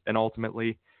Canadiens, and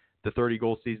ultimately the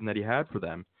 30-goal season that he had for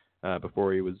them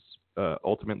before he was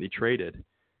ultimately traded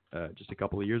just a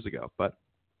couple of years ago. But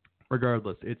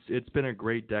regardless, it's been a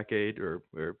great decade, or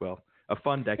a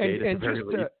fun decade at the very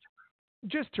least.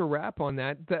 Just to wrap on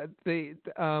that, the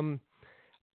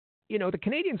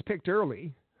Canadiens picked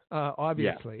early,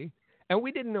 obviously. Yeah. And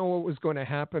we didn't know what was going to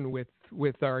happen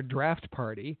with our draft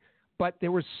party, but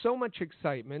there was so much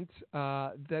excitement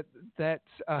that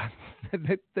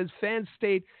the fans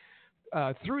stayed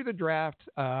through the draft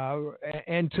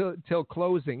and till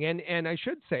closing. And I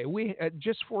should say, we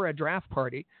just for a draft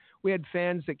party, we had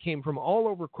fans that came from all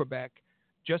over Quebec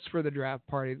just for the draft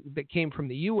party, that came from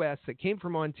the U.S., that came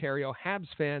from Ontario, Habs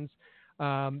fans.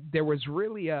 There was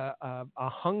really a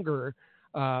hunger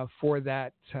for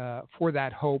that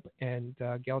hope, and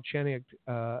Galchenyuk,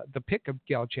 the pick of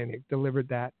Galchenyuk, delivered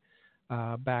that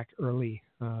back early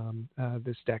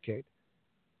this decade.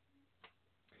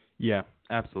 Yeah,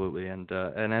 absolutely, and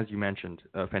as you mentioned,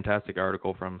 a fantastic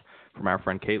article from our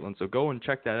friend Caitlin. So go and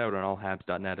check that out on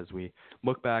allhabs.net as we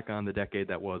look back on the decade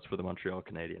that was for the Montreal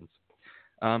Canadiens.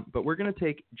 But we're going to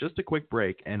take just a quick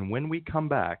break, and when we come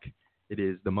back, it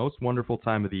is the most wonderful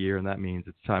time of the year, and that means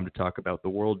it's time to talk about the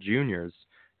World Juniors.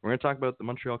 We're going to talk about the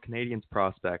Montreal Canadiens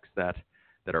prospects that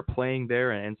are playing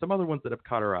there, and some other ones that have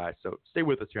caught our eye. So stay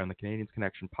with us here on the Canadiens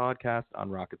Connection podcast on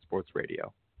Rocket Sports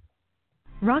Radio.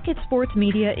 Rocket Sports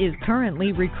Media is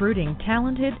currently recruiting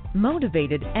talented,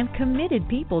 motivated, and committed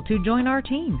people to join our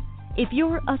team. If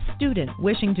you're a student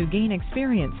wishing to gain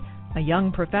experience, a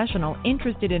young professional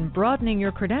interested in broadening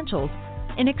your credentials,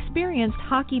 an experienced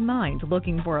hockey mind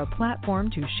looking for a platform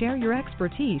to share your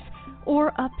expertise, or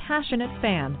a passionate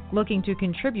fan looking to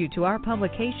contribute to our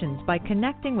publications by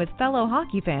connecting with fellow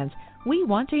hockey fans, we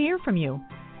want to hear from you.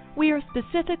 We are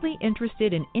specifically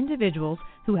interested in individuals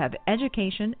who have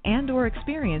education and/or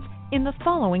experience in the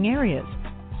following areas: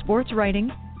 sports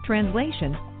writing,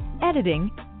 translation,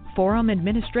 editing, forum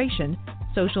administration,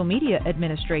 social media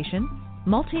administration,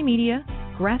 multimedia,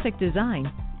 graphic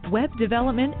design, web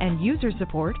development and user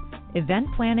support, event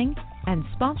planning, and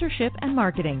sponsorship and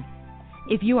marketing.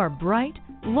 If you are bright,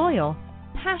 loyal,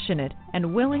 passionate,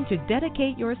 and willing to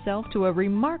dedicate yourself to a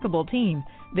remarkable team,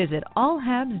 visit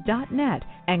allhabs.net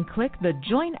and click the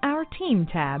Join Our Team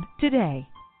tab today.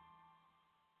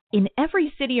 In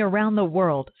every city around the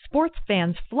world, sports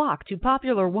fans flock to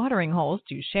popular watering holes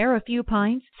to share a few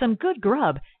pints, some good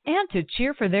grub, and to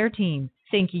cheer for their team.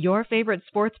 Think your favorite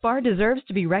sports bar deserves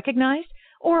to be recognized?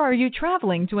 Or are you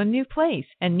traveling to a new place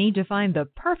and need to find the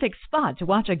perfect spot to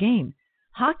watch a game?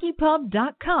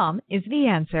 HockeyPub.com is the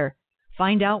answer.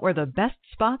 Find out where the best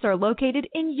spots are located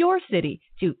in your city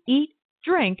to eat,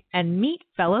 drink, and meet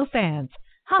fellow fans.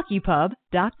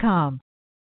 HockeyPub.com.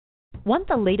 Want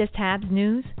the latest Habs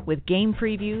news with game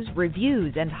previews,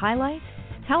 reviews, and highlights?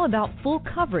 How about full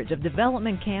coverage of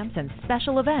development camps and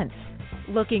special events?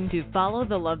 Looking to follow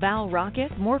the Laval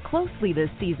Rocket more closely this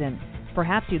season?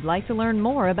 Perhaps you'd like to learn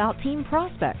more about team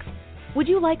prospects. Would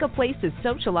you like a place to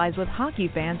socialize with hockey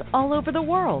fans all over the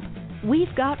world?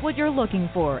 We've got what you're looking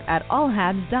for at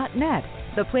allhabs.net,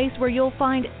 the place where you'll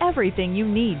find everything you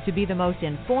need to be the most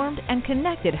informed and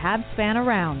connected Habs fan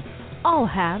around.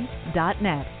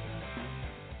 allhabs.net.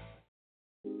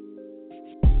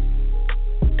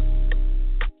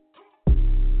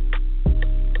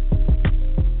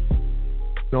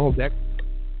 No, Dick.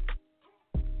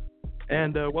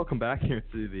 And welcome back here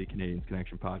to the Canadiens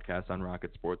Connection podcast on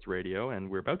Rocket Sports Radio. And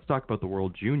we're about to talk about the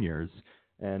World Juniors.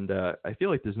 And I feel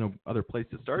like there's no other place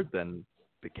to start than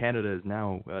Canada is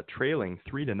now trailing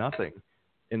 3-0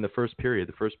 in the first period.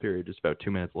 The first period, just about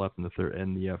 2 minutes left in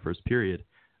the first period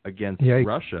against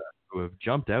Russia, who have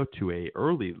jumped out to a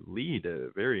early lead.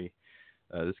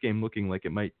 This game looking like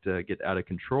it might get out of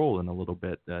control in a little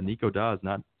bit. Nico Daws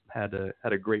not had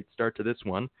a great start to this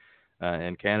one.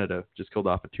 And Canada just killed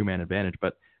off a 2-man advantage.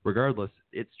 But regardless,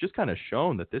 it's just kind of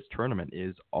shown that this tournament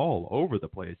is all over the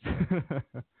place.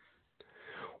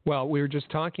 Well, we were just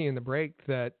talking in the break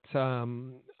that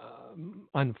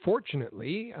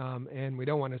unfortunately, and we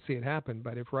don't want to see it happen,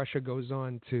 but if Russia goes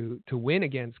on to win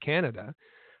against Canada,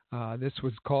 this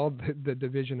was called the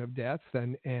Division of Death,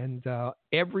 and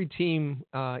every team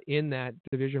in that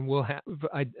division will have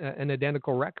an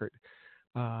identical record,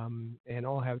 and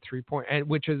all have 3 points, and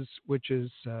which is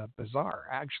bizarre,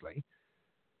 actually.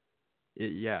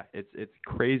 It's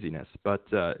craziness, but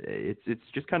it's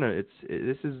just kind of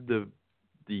this is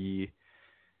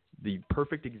the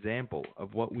perfect example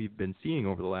of what we've been seeing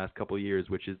over the last couple of years,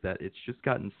 which is that it's just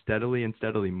gotten steadily and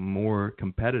steadily more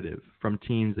competitive from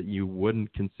teams that you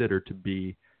wouldn't consider to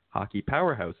be hockey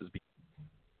powerhouses.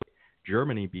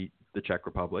 Germany beat the Czech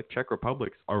Republic. Czech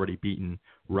Republic's already beaten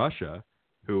Russia,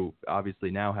 who obviously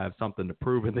now have something to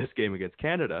prove in this game against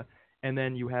Canada. And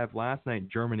then you have last night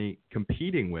Germany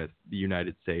competing with the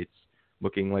United States,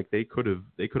 looking like they could have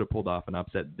pulled off an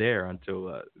upset there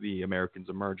until the Americans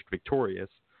emerged victorious.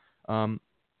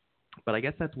 But I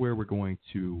guess that's where we're going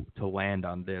to land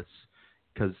on this,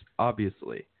 because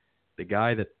obviously the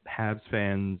guy that Habs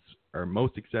fans are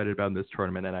most excited about in this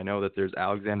tournament, and I know that there's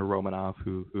Alexander Romanov,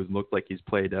 who's looked like he's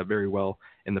played very well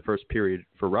in the first period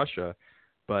for Russia,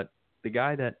 but the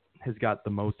guy that has got the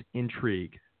most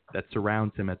intrigue that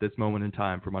surrounds him at this moment in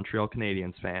time for Montreal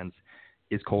Canadiens fans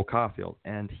is Cole Caulfield,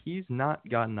 and he's not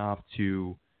gotten off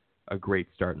to a great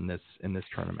start in this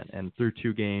tournament. And through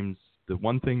 2 games, the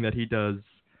one thing that he does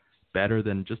better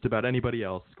than just about anybody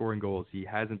else, scoring goals, he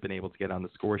hasn't been able to get on the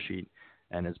score sheet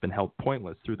and has been held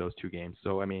pointless through those 2 games.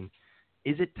 So, I mean,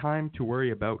 is it time to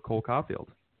worry about Cole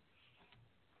Caulfield?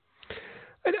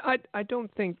 I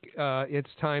don't think it's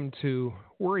time to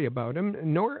worry about him,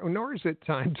 nor is it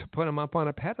time to put him up on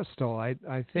a pedestal. I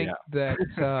think that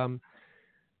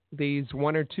these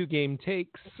 1 or 2 game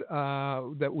takes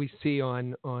that we see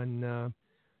on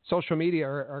social media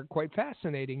are quite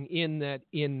fascinating, in that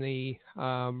in the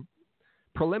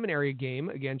preliminary game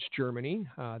against Germany,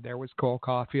 there was Cole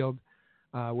Caulfield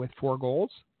with 4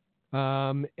 goals.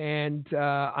 And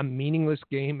a meaningless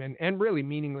game, and really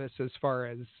meaningless as far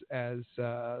as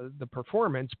the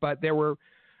performance. But there were,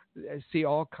 I see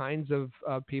all kinds of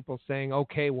people saying,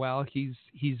 okay, well,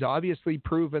 he's obviously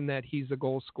proven that he's a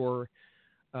goal scorer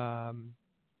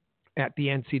at the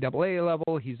NCAA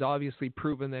level. He's obviously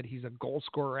proven that he's a goal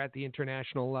scorer at the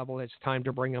international level. It's time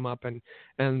to bring him up and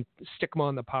stick him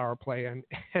on the power play. And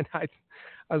I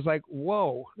was like,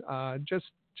 whoa, just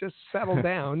settle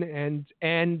down.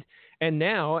 And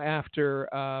now after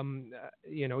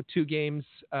 2 games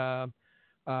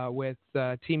with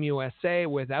Team USA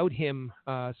without him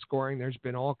scoring, there's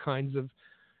been all kinds of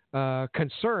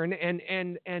concern,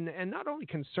 and not only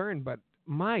concern, but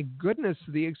my goodness,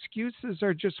 the excuses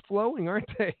are just flowing, aren't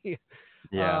they?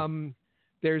 Yeah.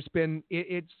 There's been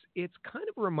it's kind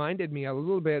of reminded me a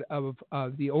little bit of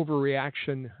the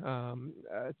overreaction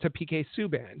to PK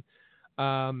Subban.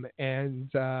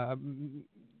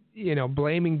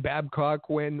 Blaming Babcock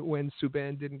when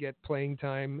Subban didn't get playing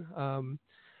time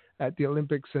at the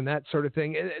Olympics and that sort of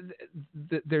thing.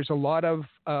 There's a lot of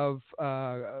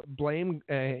blame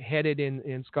headed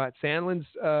in Scott Sandlin's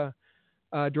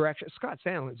direction. Scott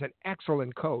Sandlin's an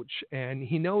excellent coach, and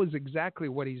he knows exactly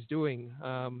what he's doing.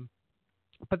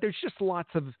 But there's just lots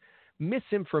of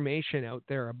misinformation out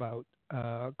there about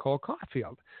Cole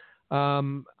Caulfield.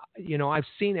 I've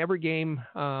seen every game,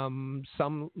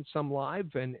 some live,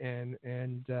 and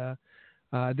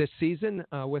this season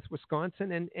with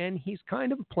Wisconsin, and he's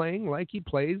kind of playing like he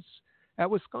plays at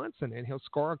Wisconsin, and he'll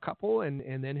score a couple,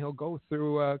 and then he'll go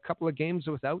through a couple of games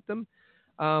without them.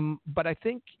 But I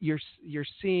think you're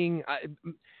seeing,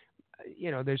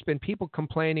 there's been people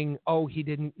complaining, oh,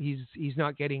 he's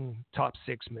not getting top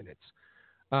 6 minutes.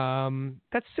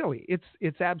 That's silly.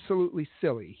 It's absolutely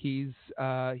silly. He's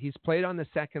played on the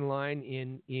second line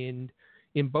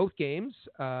in both games,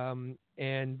 and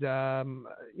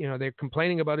they're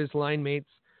complaining about his line mates.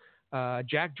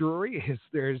 Jack Drury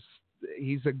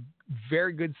he's a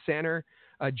very good center.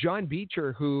 John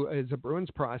Beecher, who is a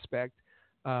Bruins prospect,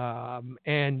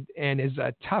 and is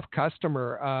a tough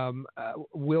customer,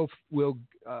 will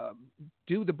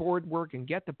do the board work and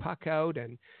get the puck out,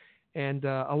 and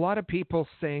a lot of people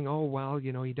saying, oh, well,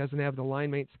 he doesn't have the line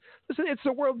mates. Listen, it's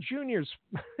the World Juniors.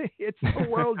 It's the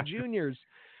World Juniors.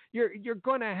 You're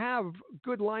going to have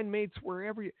good line mates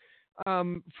wherever you,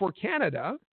 for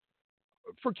Canada,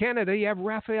 you have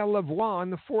Raphael Lavoie on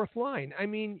the 4th line. I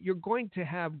mean, you're going to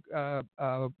have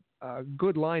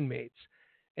good line mates.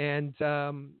 And,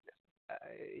 some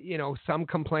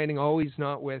complaining, oh, he's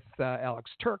not with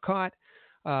Alex Turcotte,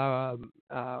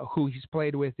 who he's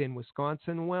played with in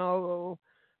Wisconsin. Well,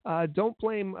 don't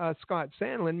blame Scott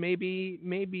Sandlin.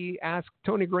 Maybe ask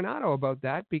Tony Granato about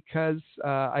that, because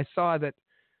I saw that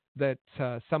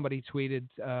somebody tweeted,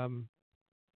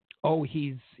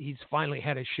 he's finally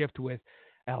had a shift with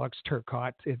Alex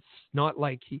Turcotte. It's not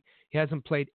like he hasn't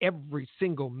played every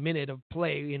single minute of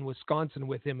play in Wisconsin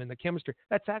with him in the chemistry.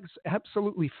 That's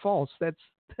absolutely false. That's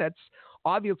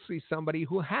obviously somebody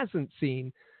who hasn't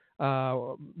seen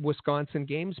Wisconsin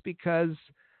games, because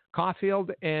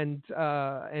Caulfield and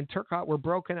Turcotte were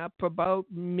broken up about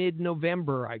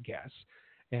mid-November, I guess.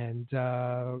 And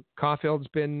Caulfield's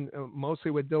been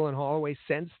mostly with Dylan Holloway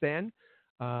since then,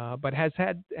 but has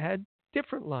had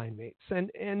different line mates.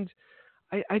 And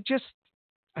I just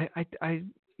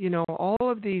all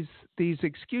of these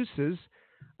excuses.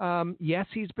 Yes,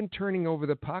 he's been turning over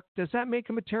the puck. Does that make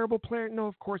him a terrible player? No,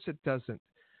 of course it doesn't.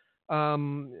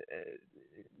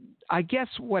 I guess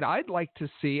what I'd like to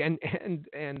see, and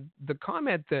the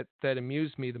comment that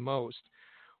amused me the most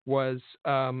was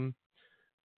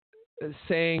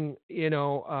saying,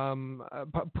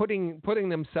 putting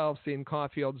themselves in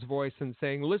Caulfield's voice and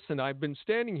saying, "Listen, I've been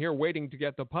standing here waiting to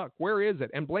get the puck. Where is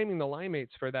it?" And blaming the line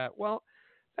mates for that. Well,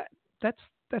 that's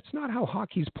not how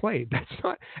hockey's played. That's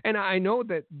not. And I know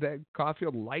that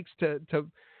Caulfield likes to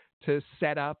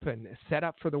set up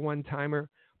for the one timer,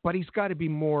 but he's got to be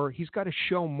more. He's got to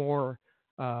show more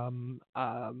that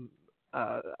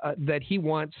he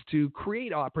wants to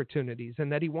create opportunities,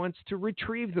 and that he wants to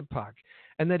retrieve the puck,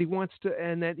 and that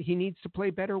he needs to play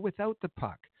better without the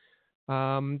puck.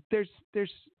 There's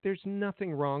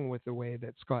nothing wrong with the way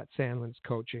that Scott Sandlin's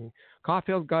coaching.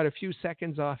 Caulfield got a few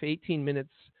seconds off 18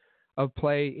 minutes of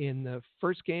play in the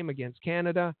first game against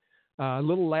Canada, a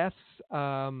little less,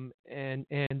 and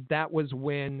that was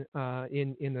when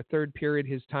in the third period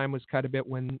his time was cut a bit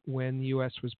when the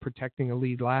U.S. was protecting a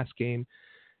lead last game.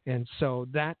 And so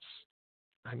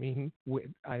I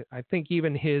think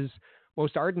even his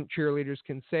most ardent cheerleaders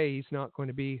can say he's not going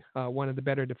to be one of the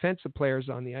better defensive players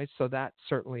on the ice, so that's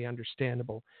certainly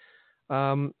understandable.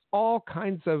 All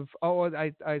kinds of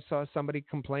I saw somebody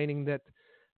complaining that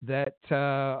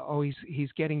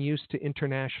he's getting used to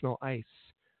international ice.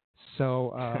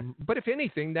 So, but if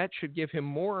anything, that should give him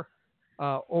more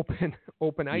open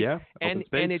ice. Yeah, and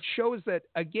it shows that,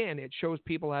 again, it shows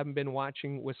people haven't been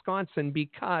watching Wisconsin,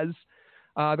 because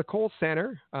the Kohl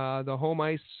Center, the home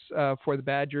ice for the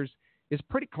Badgers, is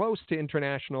pretty close to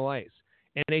international ice.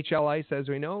 NHL ice, as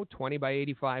we know, 20 by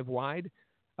 85 wide.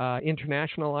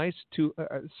 International ice,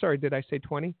 did I say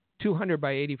 20? 200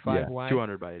 by 85 wide.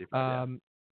 200 by 85.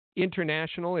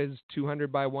 International is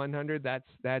 200 by 100.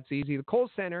 That's easy. The Kohl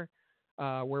Center,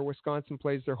 where Wisconsin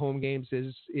plays their home games,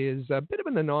 is a bit of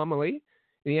an anomaly.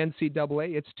 The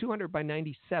NCAA, it's 200 by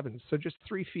 97, so just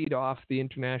 3 feet off the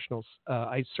international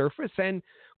ice surface, and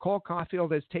Cole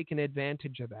Caulfield has taken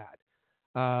advantage of that.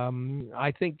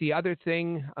 I think the other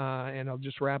thing, and I'll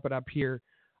just wrap it up here,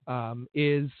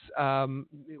 is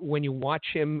when you watch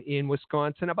him in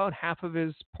Wisconsin, about half of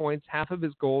his points, half of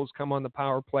his goals come on the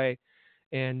power play,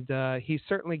 and he's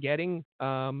certainly getting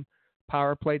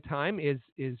power play time. Is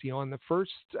he on the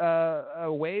first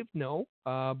wave? No,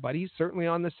 but he's certainly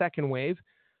on the second wave,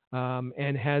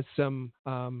 and has some.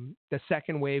 The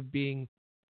second wave being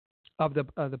of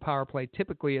the power play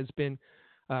typically has been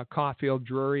Caulfield,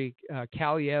 Drury,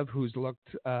 Kaliev, who's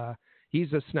looked.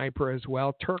 He's a sniper as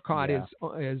well. Turcotte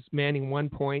is manning 1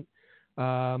 point,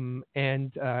 and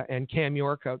Cam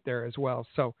York out there as well.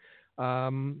 So,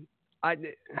 some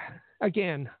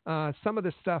of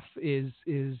the stuff is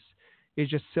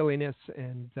just silliness,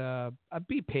 and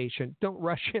be patient. Don't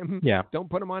rush him. Yeah. Don't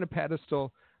put him on a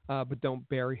pedestal, but don't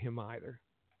bury him either.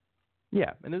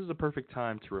 Yeah, and this is a perfect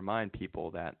time to remind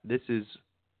people that this is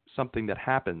something that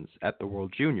happens at the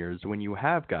World Juniors when you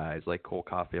have guys like Cole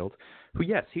Caulfield, who,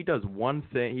 yes, he does one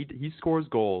thing. He scores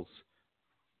goals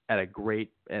at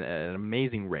an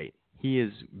amazing rate. He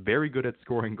is very good at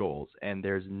scoring goals, and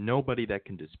there's nobody that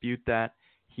can dispute that.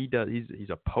 He's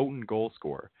a potent goal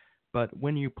scorer. But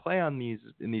when you play in these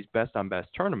best-on-best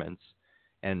tournaments,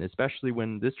 and especially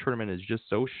when this tournament is just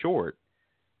so short,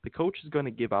 the coach is going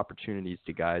to give opportunities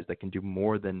to guys that can do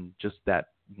more than just that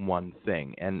one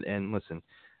thing. And listen,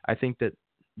 I think that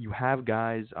you have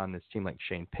guys on this team like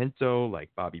Shane Pinto, like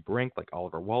Bobby Brink, like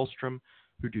Oliver Wahlstrom,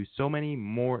 who do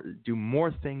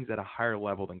more things at a higher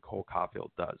level than Cole Caulfield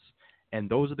does. And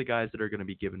those are the guys that are going to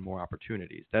be given more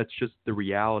opportunities. That's just the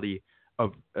reality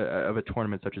of a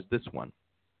tournament such as this one.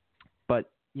 But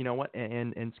you know what?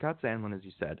 And Scott Sandlin, as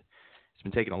you said, has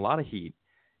been taking a lot of heat.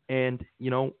 And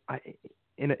in a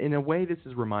way, this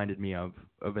has reminded me of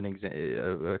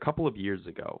a couple of years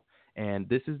ago. And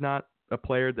this is not a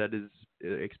player that is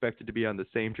expected to be on the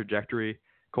same trajectory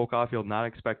Cole Caulfield not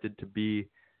expected to be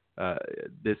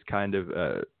this kind of,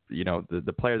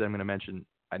 the player that I'm going to mention.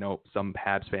 I know some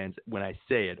Habs fans, when I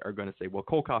say it, are going to say, well,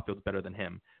 Cole Caulfield's better than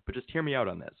him. But just hear me out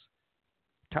on this.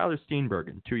 Tyler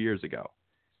Steenbergen, 2 years ago,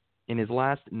 in his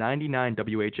last 99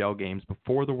 WHL games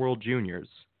before the World Juniors,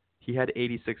 he had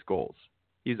 86 goals.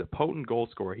 He's a potent goal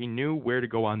scorer. He knew where to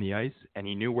go on the ice, and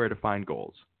he knew where to find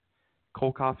goals.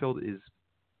 Cole Caulfield is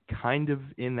kind of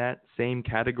in that same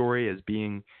category as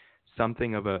being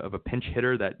something of a pinch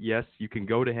hitter that, yes, you can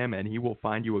go to him and he will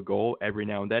find you a goal every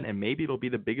now and then, and maybe it'll be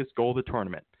the biggest goal of the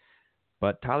tournament.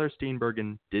 But Tyler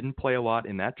Steenbergen didn't play a lot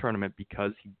in that tournament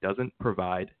because he didn't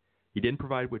provide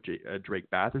what Drake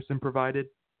Batherson provided.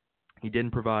 He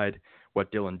didn't provide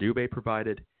what Dylan Dubé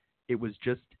provided. It was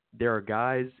just, there are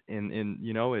guys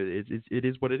it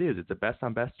is what it is. It's a best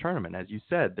on best tournament. As you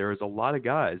said, there are a lot of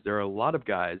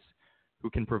guys who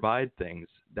can provide things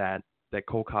that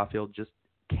Cole Caulfield just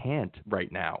can't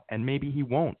right now. And maybe he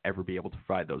won't ever be able to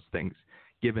provide those things,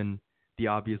 given the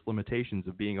obvious limitations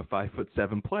of being a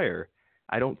 5'7" player.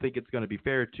 I don't think it's going to be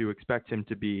fair to expect him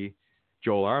to be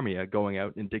Joel Armia going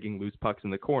out and digging loose pucks in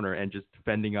the corner and just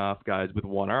fending off guys with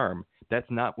one arm. That's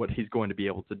not what he's going to be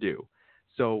able to do.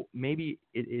 So maybe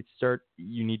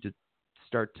you need to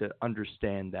start to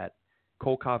understand that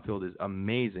Cole Caulfield is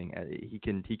amazing. He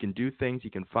can do things. He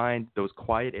can find those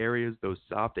quiet areas, those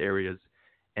soft areas,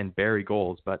 and bury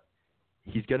goals. But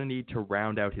he's going to need to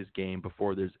round out his game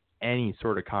before there's any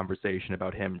sort of conversation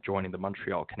about him joining the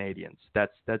Montreal Canadiens.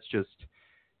 That's just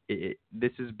it.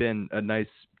 This has been a nice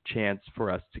chance for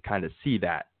us to kind of see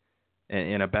that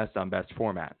in a best on best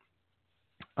format.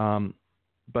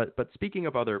 But speaking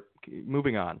of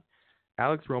moving on,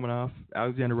 Alexander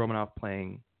Romanov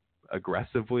playing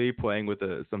aggressively, playing with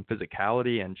some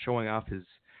physicality and showing off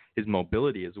his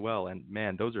mobility as well. And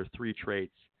man, those are three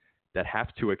traits that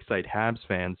have to excite Habs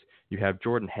fans. You have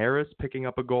Jordan Harris picking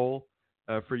up a goal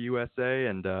for USA,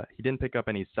 and he didn't pick up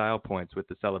any style points with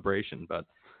the celebration. But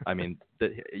I mean,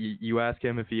 you ask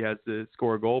him if he has to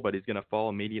score a goal, but he's going to fall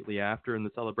immediately after in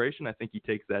the celebration. I think he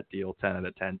takes that deal 10 out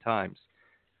of 10 times.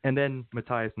 And then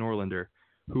Mattias Norlinder,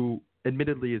 who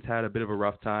admittedly has had a bit of a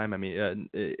rough time. I mean,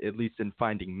 at least in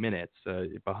finding minutes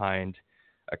behind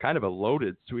a kind of a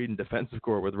loaded Sweden defensive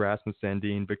core with Rasmus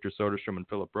Sandin, Victor Soderstrom, and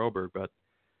Philip Broberg. But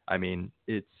I mean,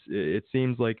 it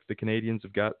seems like the Canadiens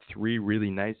have got three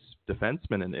really nice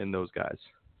defensemen in those guys.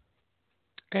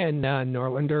 And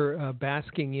Norlinder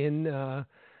basking in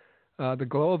the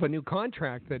glow of a new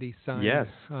contract that he signed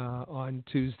on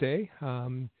Tuesday.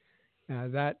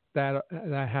 That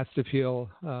has to feel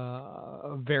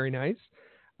very nice.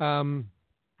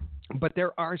 But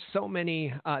there are so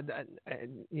many,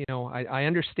 I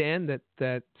understand that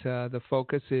the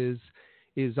focus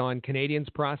is on Canadiens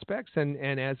prospects,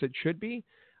 and as it should be.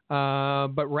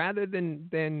 But rather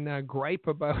than gripe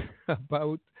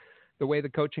about the way the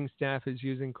coaching staff is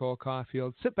using Cole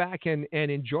Caulfield, sit back and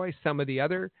enjoy some of the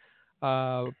other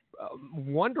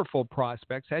wonderful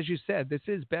prospects. As you said, this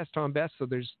is best on best, so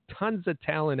there's tons of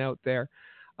talent out there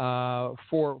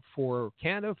for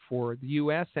Canada, for the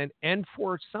U.S., and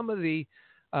for some of the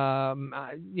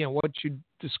what you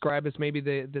describe as maybe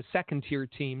the second tier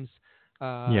teams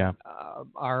have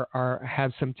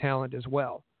some talent as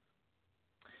well.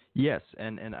 Yes,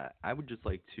 and I would just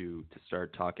like to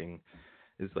start talking.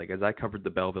 Is like, as I covered the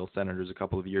Belleville Senators a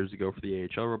couple of years ago for the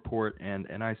AHL report,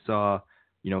 and I saw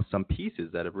some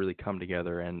pieces that have really come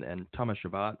together, and Thomas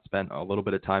Chabot spent a little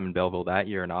bit of time in Belleville that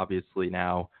year, and obviously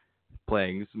now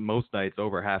playing most nights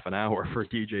over half an hour for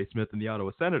DJ Smith and the Ottawa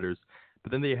Senators.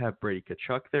 But then they have Brady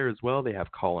Tkachuk there as well. They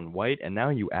have Colin White, and now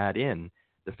you add in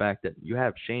the fact that you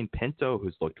have Shane Pinto,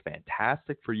 who's looked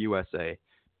fantastic for USA,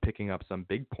 picking up some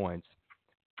big points.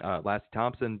 Lassie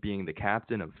Thompson being the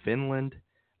captain of Finland.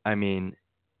 I mean,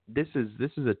 this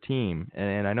is a team,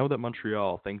 and I know that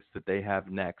Montreal thinks that they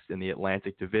have next in the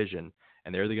Atlantic Division,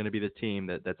 and they're going to be the team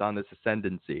that's on this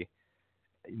ascendancy.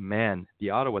 Man, the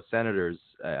Ottawa Senators,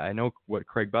 I know what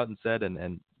Craig Button said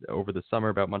and over the summer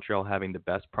about Montreal having the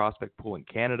best prospect pool in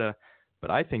Canada,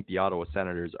 but I think the Ottawa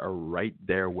Senators are right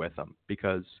there with them,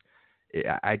 because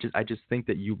I just think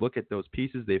that you look at those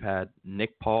pieces. They've had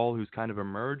Nick Paul, who's kind of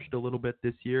emerged a little bit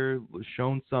this year,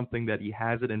 shown something that he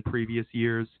hasn't in previous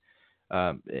years.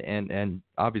 And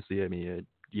obviously, I mean,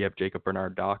 you have Jacob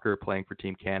Bernard-Docker playing for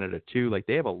Team Canada too. Like,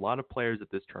 they have a lot of players at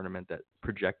this tournament that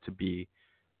project to be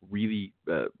really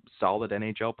solid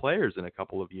NHL players in a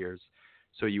couple of years.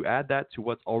 So you add that to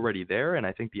what's already there, and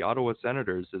I think the Ottawa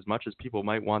Senators, as much as people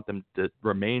might want them to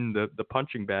remain the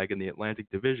punching bag in the Atlantic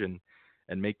Division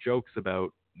and make jokes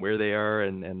about where they are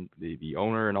and the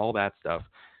owner and all that stuff,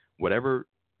 whatever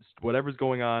whatever's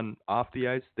going on off the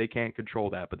ice, they can't control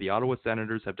that. But the Ottawa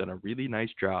Senators have done a really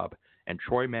nice job, and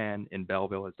Troy Mann in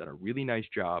Belleville has done a really nice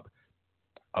job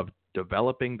of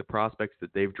developing the prospects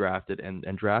that they've drafted, and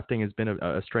drafting has been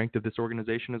a strength of this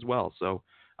organization as well. So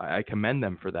I commend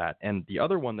them for that. And the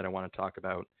other one that I want to talk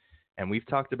about, and we've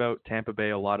talked about Tampa Bay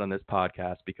a lot on this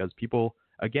podcast because people,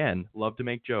 again, love to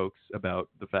make jokes about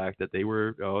the fact that they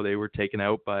were taken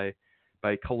out by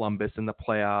Columbus in the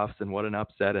playoffs, and what an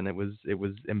upset, and it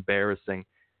was embarrassing.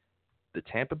 The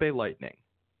Tampa Bay Lightning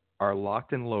are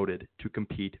locked and loaded to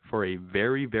compete for a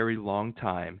very, very long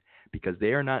time, because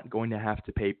they are not going to have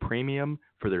to pay premium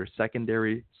for their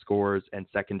secondary scores and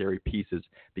secondary pieces,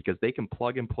 because they can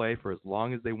plug and play for as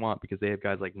long as they want, because they have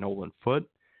guys like Nolan Foote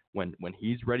when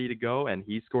he's ready to go, and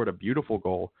he scored a beautiful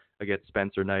goal against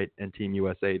Spencer Knight and Team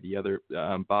USA the other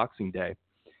Boxing Day.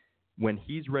 When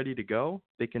he's ready to go,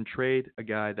 they can trade a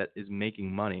guy that is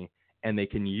making money, and they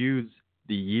can use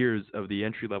the years of the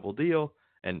entry-level deal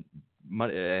and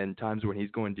times when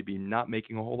he's going to be not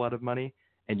making a whole lot of money,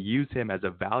 and use him as a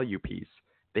value piece.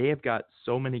 They have got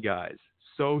so many guys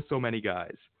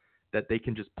that they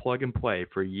can just plug and play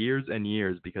for years and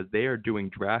years, because they are doing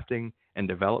drafting and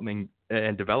developing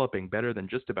better than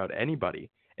just about anybody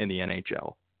in the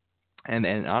NHL. And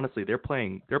honestly, they're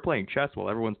playing chess while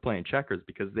everyone's playing checkers,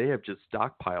 because they have just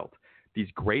stockpiled these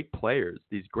great players,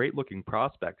 these great looking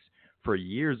prospects for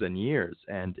years and years.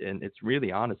 And it's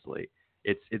really, honestly,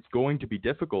 it's going to be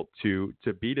difficult to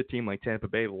beat a team like Tampa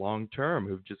Bay long term,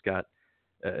 who've just got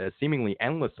a seemingly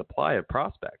endless supply of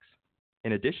prospects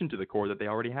in addition to the core that they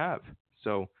already have.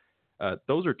 So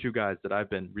those are two guys that I've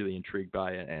been really intrigued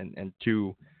by, and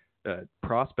two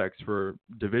prospects for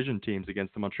division teams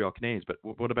against the Montreal Canadiens. But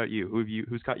what about you?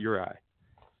 Who's caught your eye?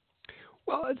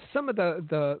 Well, it's some of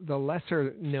the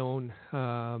lesser known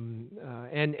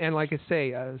and like I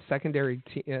say, secondary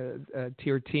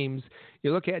tier teams.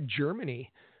 You look at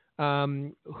Germany,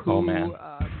 who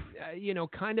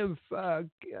kind of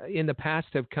in the past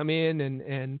have come in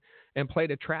and played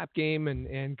a trap game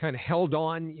and kind of held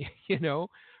on,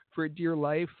 for dear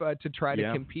life to try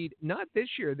to compete. Not this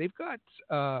year. They've got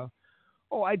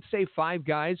I'd say 5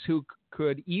 guys who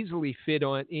could easily fit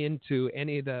into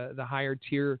any of the higher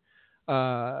tier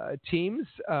teams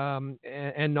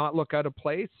and not look out of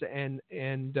place.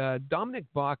 And Dominic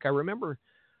Bach, I remember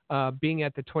being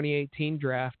at the 2018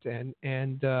 draft,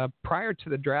 and prior to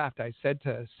the draft, I said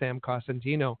to Sam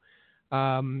Cosentino,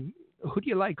 who do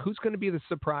you like? Who's going to be the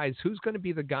surprise? Who's going to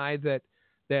be the guy that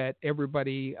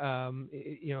everybody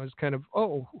is kind of,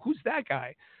 who's that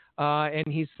guy? And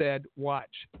he said, watch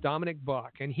Dominic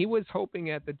Bach. And he was hoping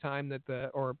at the time that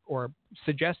or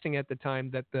suggesting at the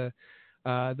time that the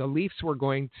Leafs were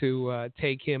going to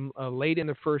take him late in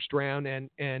the first round, and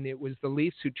it was the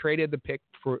Leafs who traded the pick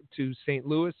to St.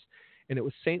 Louis, and it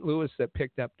was St. Louis that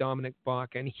picked up Dominic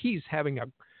Bach, and he's having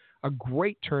a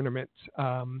great tournament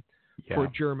for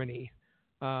Germany.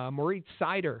 Moritz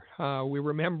Seider, we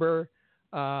remember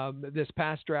this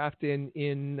past draft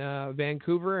in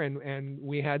Vancouver, and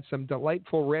we had some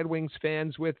delightful Red Wings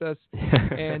fans with us,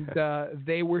 and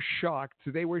they were shocked.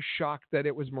 They were shocked that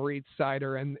it was Moritz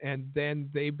Seider, and then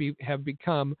they have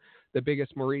become the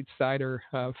biggest Moritz Seider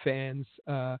fans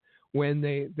when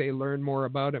they learn more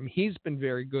about him. He's been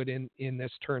very good in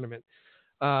this tournament.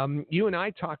 You and I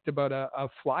talked about a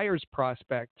Flyers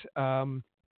prospect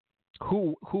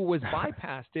who was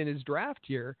bypassed in his draft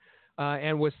year.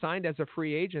 And was signed as a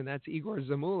free agent. That's Igor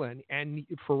Zamula, and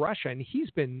for Russia, and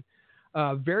he's been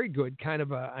very good, kind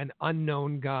of an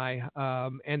unknown guy.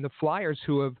 And the Flyers,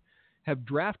 who have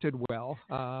drafted well,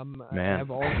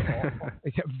 have all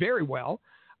very well.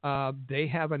 They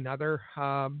have another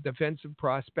defensive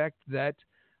prospect that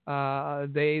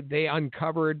they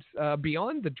uncovered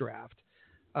beyond the draft.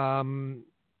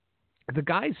 The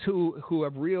guys who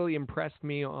have really impressed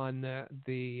me on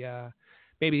the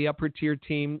maybe the upper tier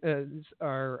team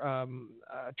are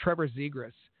Trevor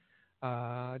Zegras.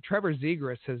 Trevor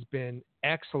Zegras has been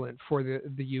excellent for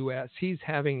the U.S. He's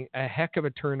having a heck of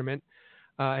a tournament.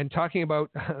 And talking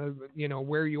about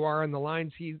where you are on the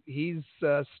lines, he's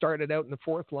started out in the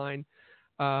fourth line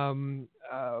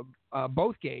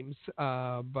both games,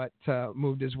 but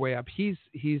moved his way up. He's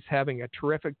having a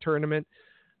terrific tournament.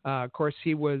 Of course,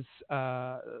 he was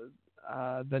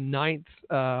the 9th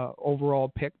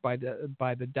overall pick by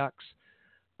the Ducks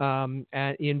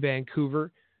in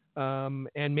Vancouver,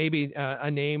 and maybe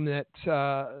a name that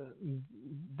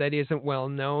isn't well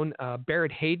known,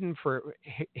 Barrett Hayton for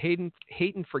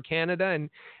Canada, and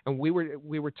we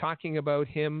were talking about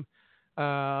him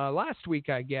last week,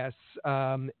 I guess,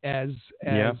 as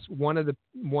one of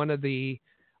the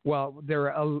well,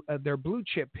 their blue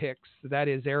chip picks, that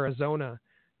is Arizona,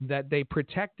 that they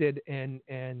protected and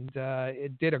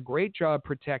it did a great job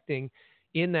protecting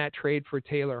in that trade for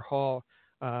Taylor Hall.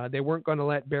 They weren't going to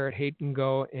let Barrett Hayton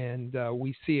go, and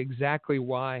we see exactly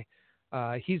why.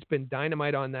 He's been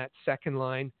dynamite on that second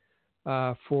line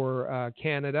for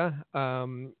Canada,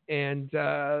 and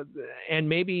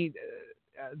maybe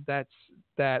that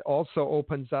also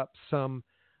opens up some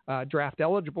draft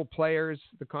eligible players.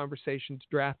 The conversation to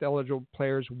draft eligible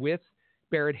players with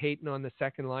Barrett Hayton on the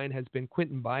second line has been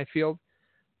Quinton Byfield.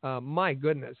 My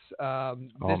goodness, is a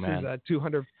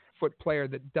 200-foot player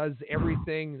that does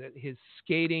everything. That his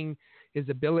skating, his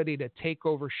ability to take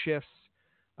over shifts,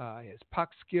 his puck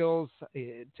skills,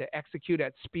 to execute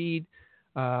at speed.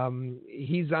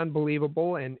 He's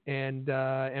unbelievable, and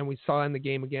we saw in the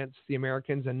game against the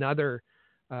Americans another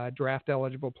draft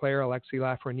eligible player, Alexis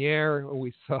Lafreniere.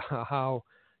 We saw how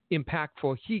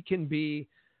impactful he can be.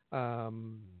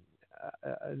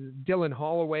 Dylan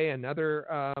Holloway, another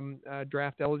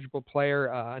draft eligible player,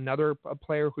 another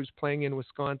player who's playing in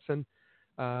Wisconsin.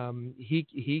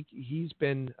 He's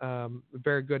been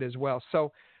very good as well.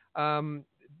 So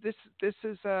this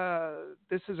is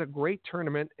a great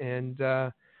tournament, and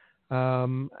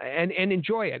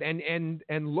enjoy it,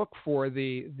 and look for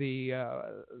the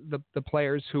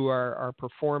players who are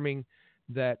performing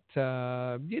that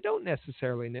you don't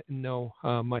necessarily know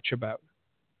much about.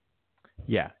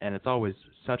 Yeah, and it's always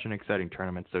such an exciting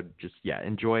tournament. So just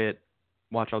enjoy it.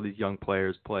 Watch all these young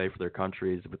players play for their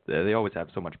countries. They always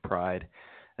have so much pride,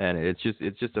 and it's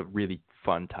just a really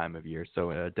fun time of year.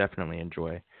 So definitely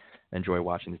enjoy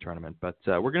watching the tournament. But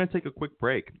we're going to take a quick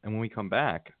break, and when we come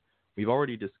back, we've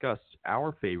already discussed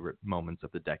our favorite moments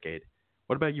of the decade.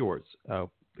 What about yours?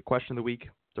 The question of the week,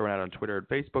 thrown out on Twitter and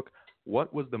Facebook: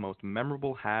 what was the most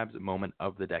memorable Habs moment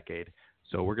of the decade?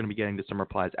 So we're going to be getting to some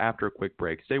replies after a quick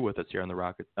break. Stay with us here on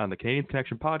the Canadians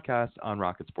Connection podcast on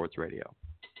Rocket Sports Radio.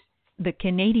 The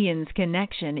Canadians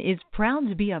Connection is proud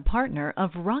to be a partner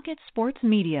of Rocket Sports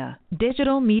Media,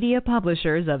 digital media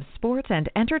publishers of sports and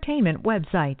entertainment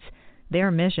websites.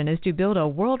 Their mission is to build a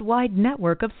worldwide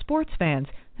network of sports fans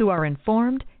who are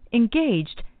informed,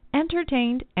 engaged,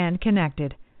 entertained, and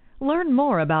connected. Learn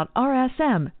more about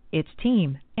RSM, its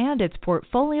team, and its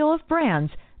portfolio of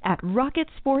brands at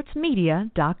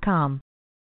rocketsportsmedia.com.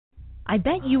 I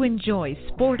bet you enjoy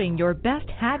sporting your best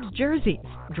Habs jerseys,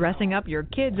 dressing up your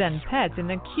kids and pets in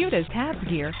the cutest Habs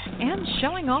gear, and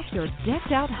showing off your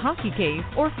decked-out hockey cave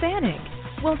or fanning.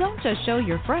 Well, don't just show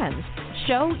your friends.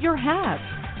 Show your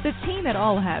Habs. The team at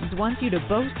All Habs wants you to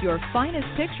boast your finest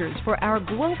pictures for our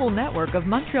global network of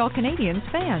Montreal Canadiens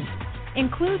fans.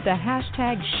 Include the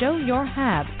hashtag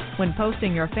 #ShowYourHabs when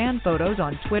posting your fan photos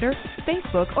on Twitter,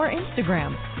 Facebook, or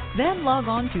Instagram. Then log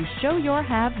on to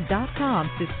showyourhabs.com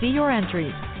to see your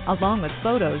entries, along with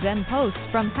photos and posts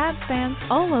from Habs fans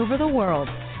all over the world.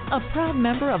 A proud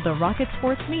member of the Rocket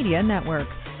Sports Media Network.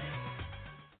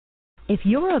 If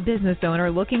you're a business owner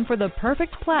looking for the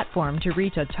perfect platform to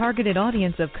reach a targeted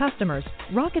audience of customers,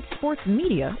 Rocket Sports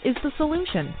Media is the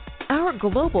solution. Our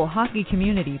global hockey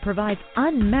community provides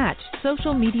unmatched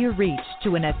social media reach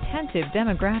to an attentive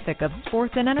demographic of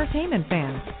sports and entertainment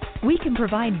fans. We can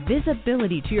provide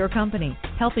visibility to your company,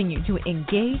 helping you to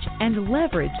engage and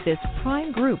leverage this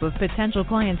prime group of potential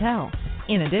clientele.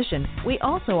 In addition, we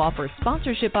also offer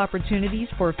sponsorship opportunities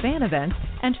for fan events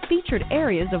and featured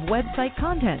areas of website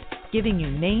content, giving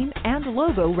you name and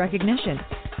logo recognition.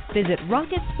 Visit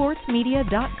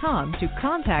rocketsportsmedia.com to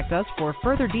contact us for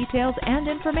further details and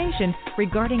information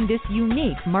regarding this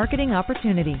unique marketing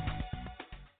opportunity.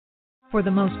 For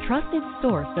the most trusted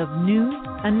source of news,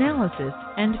 analysis,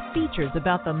 and features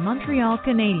about the Montreal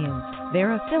Canadiens,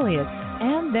 their affiliates,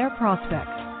 and their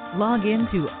prospects, log in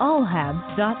to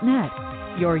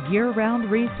allhabs.net, your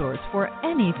year-round resource for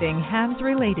anything Habs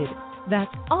related.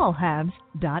 That's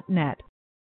allhabs.net.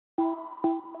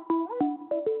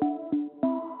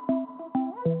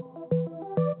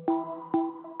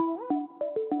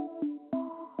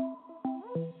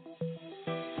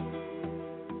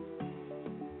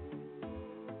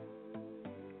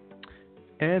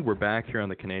 And we're back here on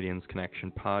the Canadians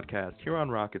Connection podcast here on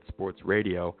Rocket Sports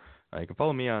Radio. You can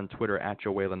follow me on Twitter at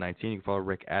JoeWhalen19. You can follow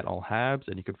Rick at AllHabs,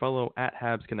 and you can follow at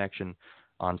Habs Connection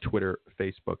on Twitter,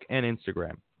 Facebook, and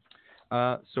Instagram.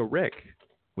 So, Rick,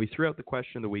 we threw out the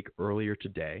question of the week earlier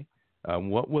today.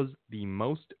 What was the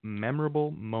most memorable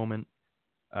moment,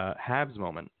 Habs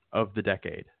moment of the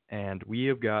decade? And we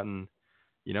have gotten,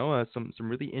 some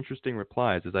really interesting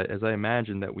replies, as I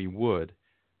imagined that we would,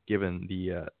 given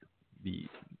the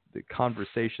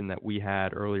conversation that we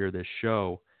had earlier this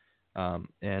show,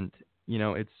 and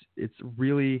it's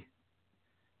really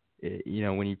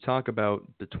when you talk about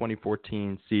the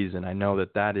 2014 season, I know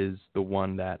that is the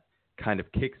one that kind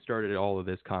of kick-started all of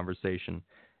this conversation.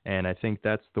 And I think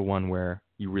that's the one where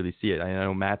you really see it. I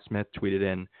know Matt Smith tweeted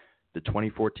in the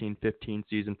 2014-15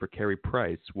 season for Carey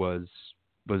Price was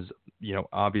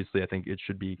obviously I think it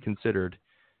should be considered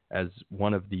as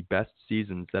one of the best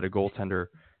seasons that a goaltender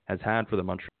has had for the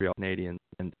Montreal Canadiens.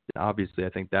 And obviously I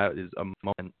think that is a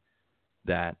moment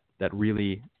that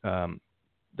really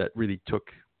took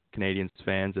Canadiens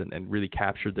fans and really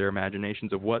captured their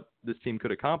imaginations of what this team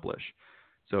could accomplish.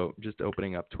 So just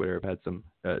opening up Twitter, I've had some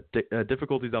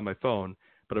difficulties on my phone,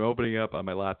 but I'm opening up on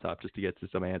my laptop just to get to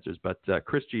some answers. But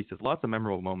Chris G says lots of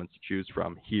memorable moments to choose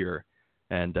from here.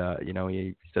 And,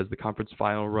 he says the conference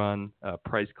final run,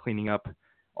 Price cleaning up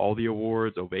all the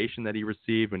awards, ovation that he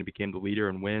received when he became the leader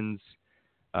in wins.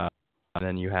 And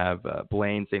then you have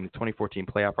Blaine saying the 2014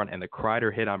 playoff run and the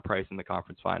Kreider hit on Price in the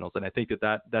conference finals. And I think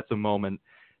that's a moment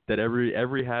that every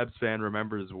Habs fan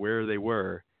remembers where they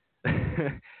were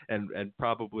and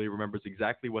probably remembers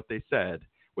exactly what they said,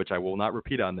 which I will not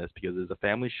repeat on this because it's a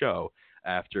family show,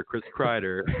 after Chris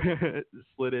Kreider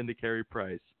slid into Carey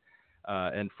Price.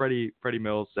 And Freddie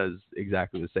Mills says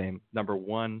exactly the same. Number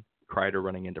one, Kreider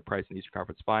running into Price in the Eastern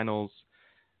Conference Finals.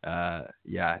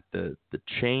 The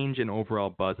change in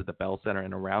overall buzz at the Bell Center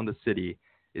and around the city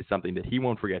is something that he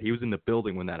won't forget. He was in the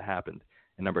building when that happened.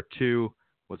 And number two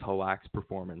was Halak's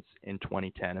performance in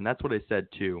 2010. And that's what I said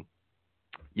too.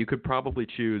 You could probably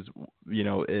choose,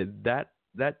 that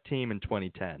team in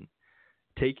 2010,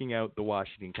 taking out the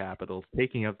Washington Capitals,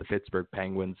 taking out the Pittsburgh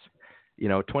Penguins.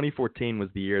 2014 was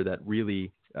the year that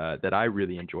really that I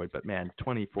really enjoyed. But man,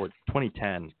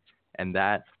 2010 and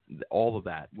all of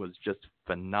that was just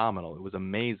phenomenal. It was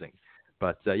amazing.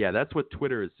 But that's what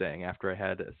Twitter is saying after I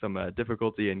had some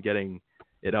difficulty in getting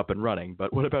it up and running.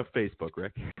 But what about Facebook,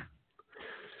 Rick?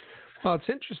 Well, it's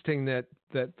interesting that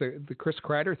the Chris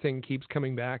Kreider thing keeps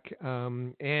coming back.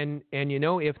 And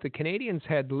if the Canadiens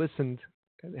had listened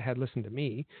to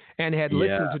me and had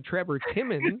listened to Trevor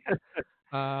Timmins,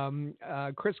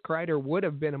 Chris Kreider would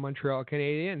have been a Montreal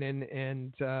Canadian,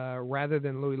 and rather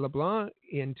than Louis LeBlanc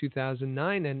in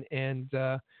 2009, and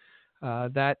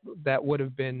that would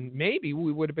have been, maybe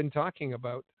we would have been talking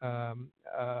about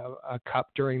a cup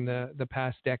during the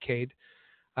past decade.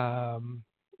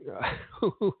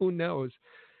 Who knows?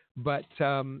 But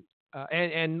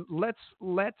and let's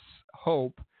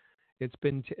hope. It's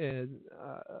been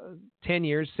 10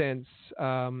 years since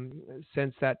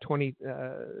that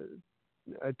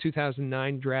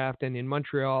 2009 draft, and in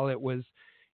Montreal it was,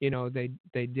 they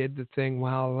did the thing.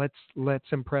 Well,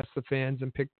 let's impress the fans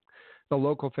and pick the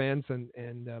local fans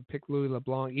and pick Louis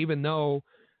LeBlanc, even though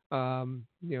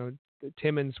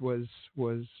Timmins was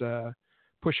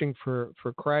pushing for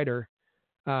Kreider.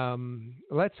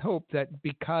 Let's hope that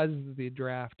because the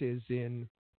draft is in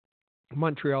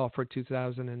Montreal for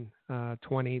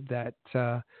 2020, that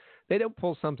they don't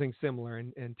pull something similar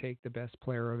and take the best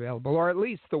player available, or at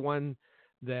least the one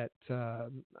that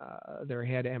their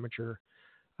head amateur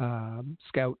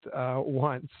scout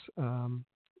wants,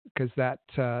 because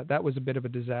that was a bit of a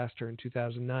disaster in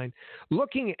 2009.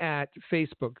 Looking at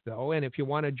Facebook, though, and if you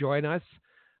want to join us,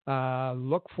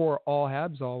 look for All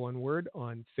Habs, all one word,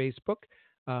 on Facebook.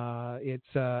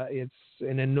 It's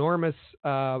an enormous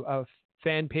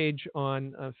fan page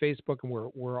on Facebook, and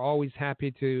we're always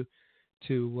happy to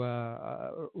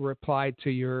reply to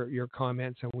your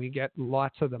comments, and we get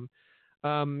lots of them.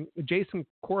 Jason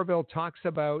Corville talks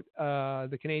about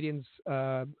the Canadiens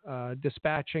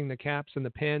dispatching the Caps and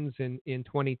the Pens in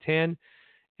 2010,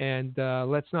 and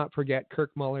let's not forget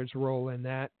Kirk Muller's role in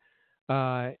that.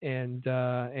 And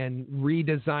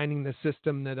redesigning the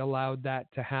system that allowed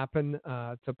that to happen,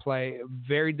 to play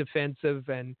very defensive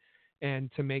and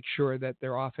to make sure that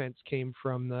their offense came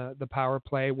from the power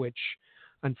play, which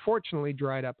unfortunately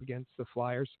dried up against the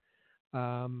Flyers.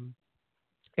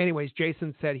 Anyways,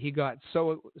 Jason said he got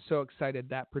so excited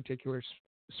that particular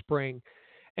spring.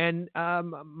 And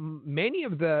many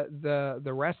of the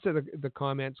rest of the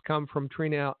comments come from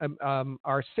Trina,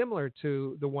 are similar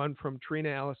to the one from Trina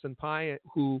Allison-Pye,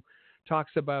 who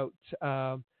talks about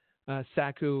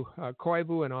Saku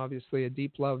Koivu, and obviously a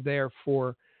deep love there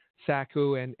for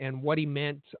Saku and what he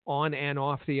meant on and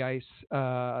off the ice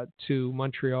to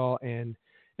Montreal and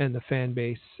the fan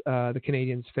base, the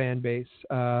Canadiens fan base.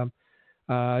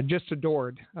 Just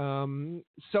adored.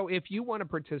 So if you want to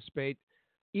participate,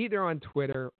 either on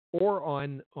Twitter or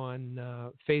on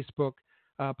Facebook,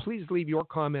 please leave your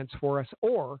comments for us.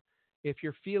 Or if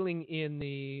you're feeling in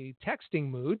the texting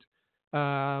mood,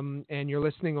 and you're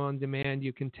listening on demand,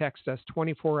 you can text us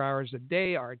 24 hours a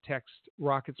day. Our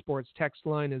Rocket Sports text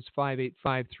line is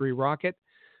 5853-ROCKET.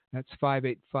 That's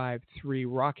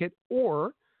 5853-ROCKET.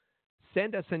 Or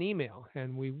send us an email.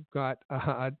 And we've got,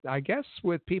 I guess,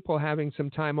 with people having some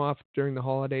time off during the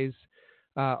holidays,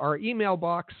 our email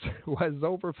box was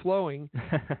overflowing.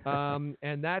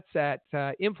 And that's at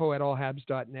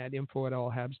info@allhabs.net,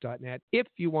 info@allhabs.net, if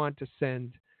you want to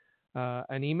send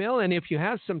an email. And if you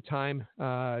have some time,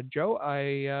 Joe,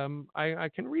 I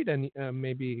can read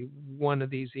maybe one of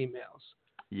these emails.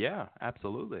 Yeah,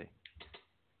 absolutely.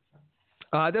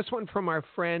 This one from our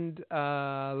friend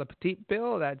Le Petit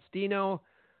Bill, that's Dino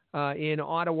in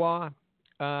Ottawa.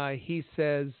 He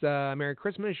says, Merry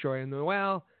Christmas, Joyeux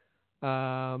Noël,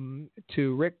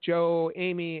 to Rick, Joe,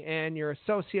 Amy, and your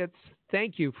associates.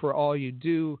 Thank you for all you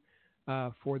do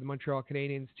for the Montreal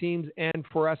Canadiens teams and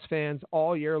for us fans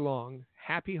all year long.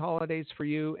 Happy holidays for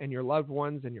you and your loved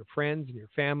ones and your friends and your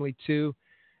family too.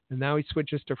 And now he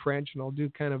switches to French, and I'll do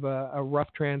kind of a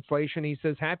rough translation. He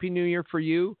says, Happy New Year for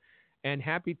you. And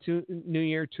Happy New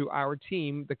Year to our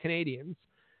team, the Canadiens.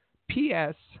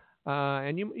 P.S.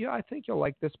 And I think you'll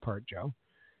like this part, Joe.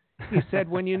 He said,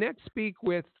 when you next speak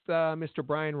with Mr.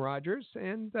 Brian Rogers,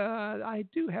 and I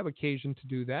do have occasion to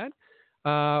do that.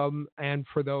 And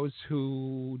for those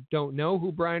who don't know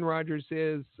who Brian Rogers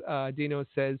is, Dino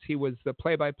says he was the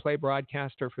play-by-play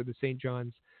broadcaster for the St.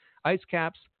 John's Ice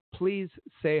Caps. Please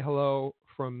say hello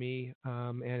from me,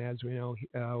 and as we know,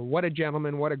 what a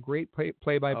gentleman, what a great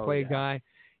play-by-play guy.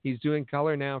 He's doing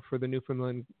color now for the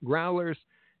Newfoundland Growlers,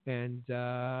 and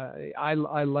I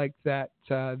like that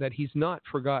he's not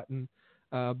forgotten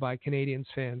by Canadiens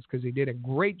fans, because he did a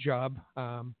great job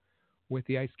with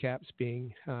the Ice Caps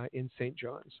being in St.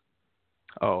 John's.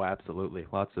 Oh, absolutely.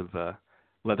 Lots of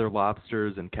leather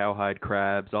lobsters and cowhide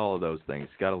crabs, all of those things.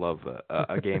 Gotta love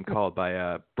a game called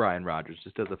by Brian Rogers.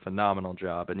 Just does a phenomenal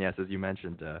job. And yes, as you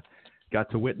mentioned, got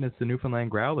to witness the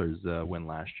Newfoundland Growlers win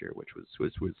last year, which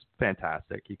was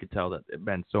fantastic. You could tell that it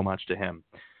meant so much to him.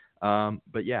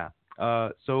 But yeah,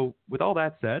 so with all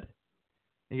that said,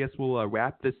 I guess we'll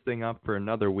wrap this thing up for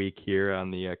another week here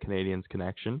on the Canadiens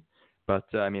Connection. But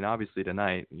I mean, obviously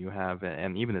tonight you have,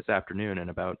 and even this afternoon, in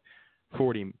about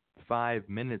 45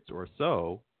 minutes or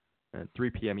so, at 3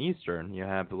 p.m. Eastern, you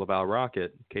have the Laval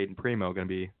Rocket, Caden Primo, going to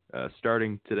be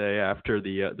starting today after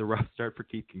the rough start for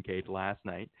Keith Kincaid last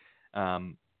night.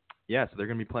 So they're going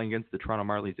to be playing against the Toronto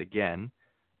Marlies again.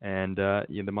 And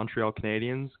the Montreal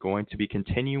Canadiens going to be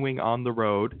continuing on the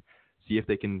road, see if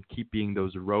they can keep being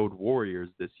those road warriors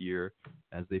this year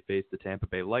as they face the Tampa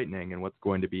Bay Lightning and what's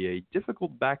going to be a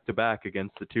difficult back-to-back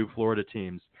against the two Florida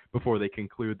teams before they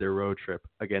conclude their road trip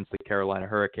against the Carolina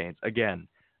Hurricanes. Again,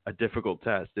 a difficult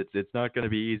test. It's not going to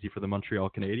be easy for the Montreal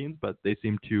Canadiens, but they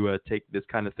seem to take this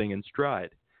kind of thing in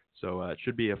stride. So it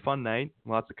should be a fun night,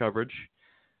 lots of coverage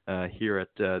here at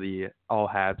the All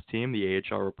Habs team, the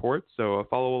AHL Report. So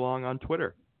follow along on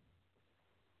Twitter.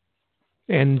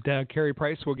 And Carey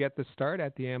Price will get the start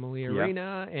at the Amalie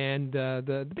Arena. And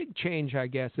the big change, I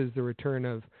guess, is the return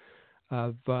of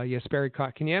Jesperi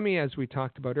Kotkaniemi, as we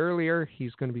talked about earlier.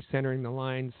 He's going to be centering the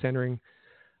line, centering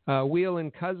Wheel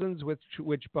and Cousins,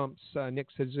 which bumps Nick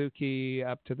Suzuki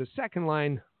up to the second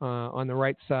line on the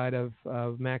right side of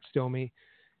Max Domi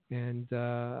and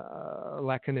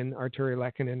Artturi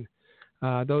Lehkonen.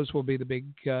 Those will be the big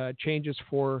changes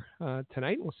for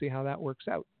tonight. We'll see how that works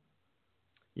out.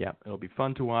 Yeah, it'll be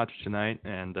fun to watch tonight,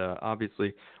 and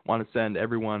obviously want to send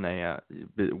everyone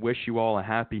wish you all a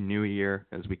happy new year.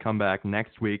 As we come back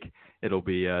next week, it'll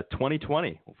be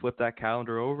 2020. We'll flip that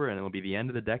calendar over, and it'll be the end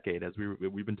of the decade, as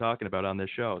we've been talking about on this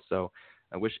show. So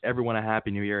I wish everyone a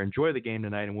happy new year. Enjoy the game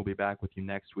tonight, and we'll be back with you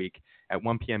next week at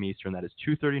 1 p.m. Eastern. That is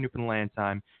 2:30 Newfoundland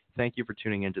time. Thank you for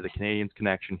tuning in to the Canadiens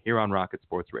Connection here on Rocket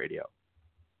Sports Radio.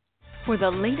 For the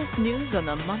latest news on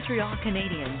the Montreal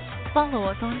Canadiens, follow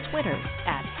us on Twitter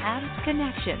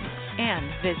 @HabsConnection and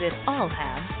visit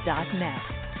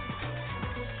allhabs.net.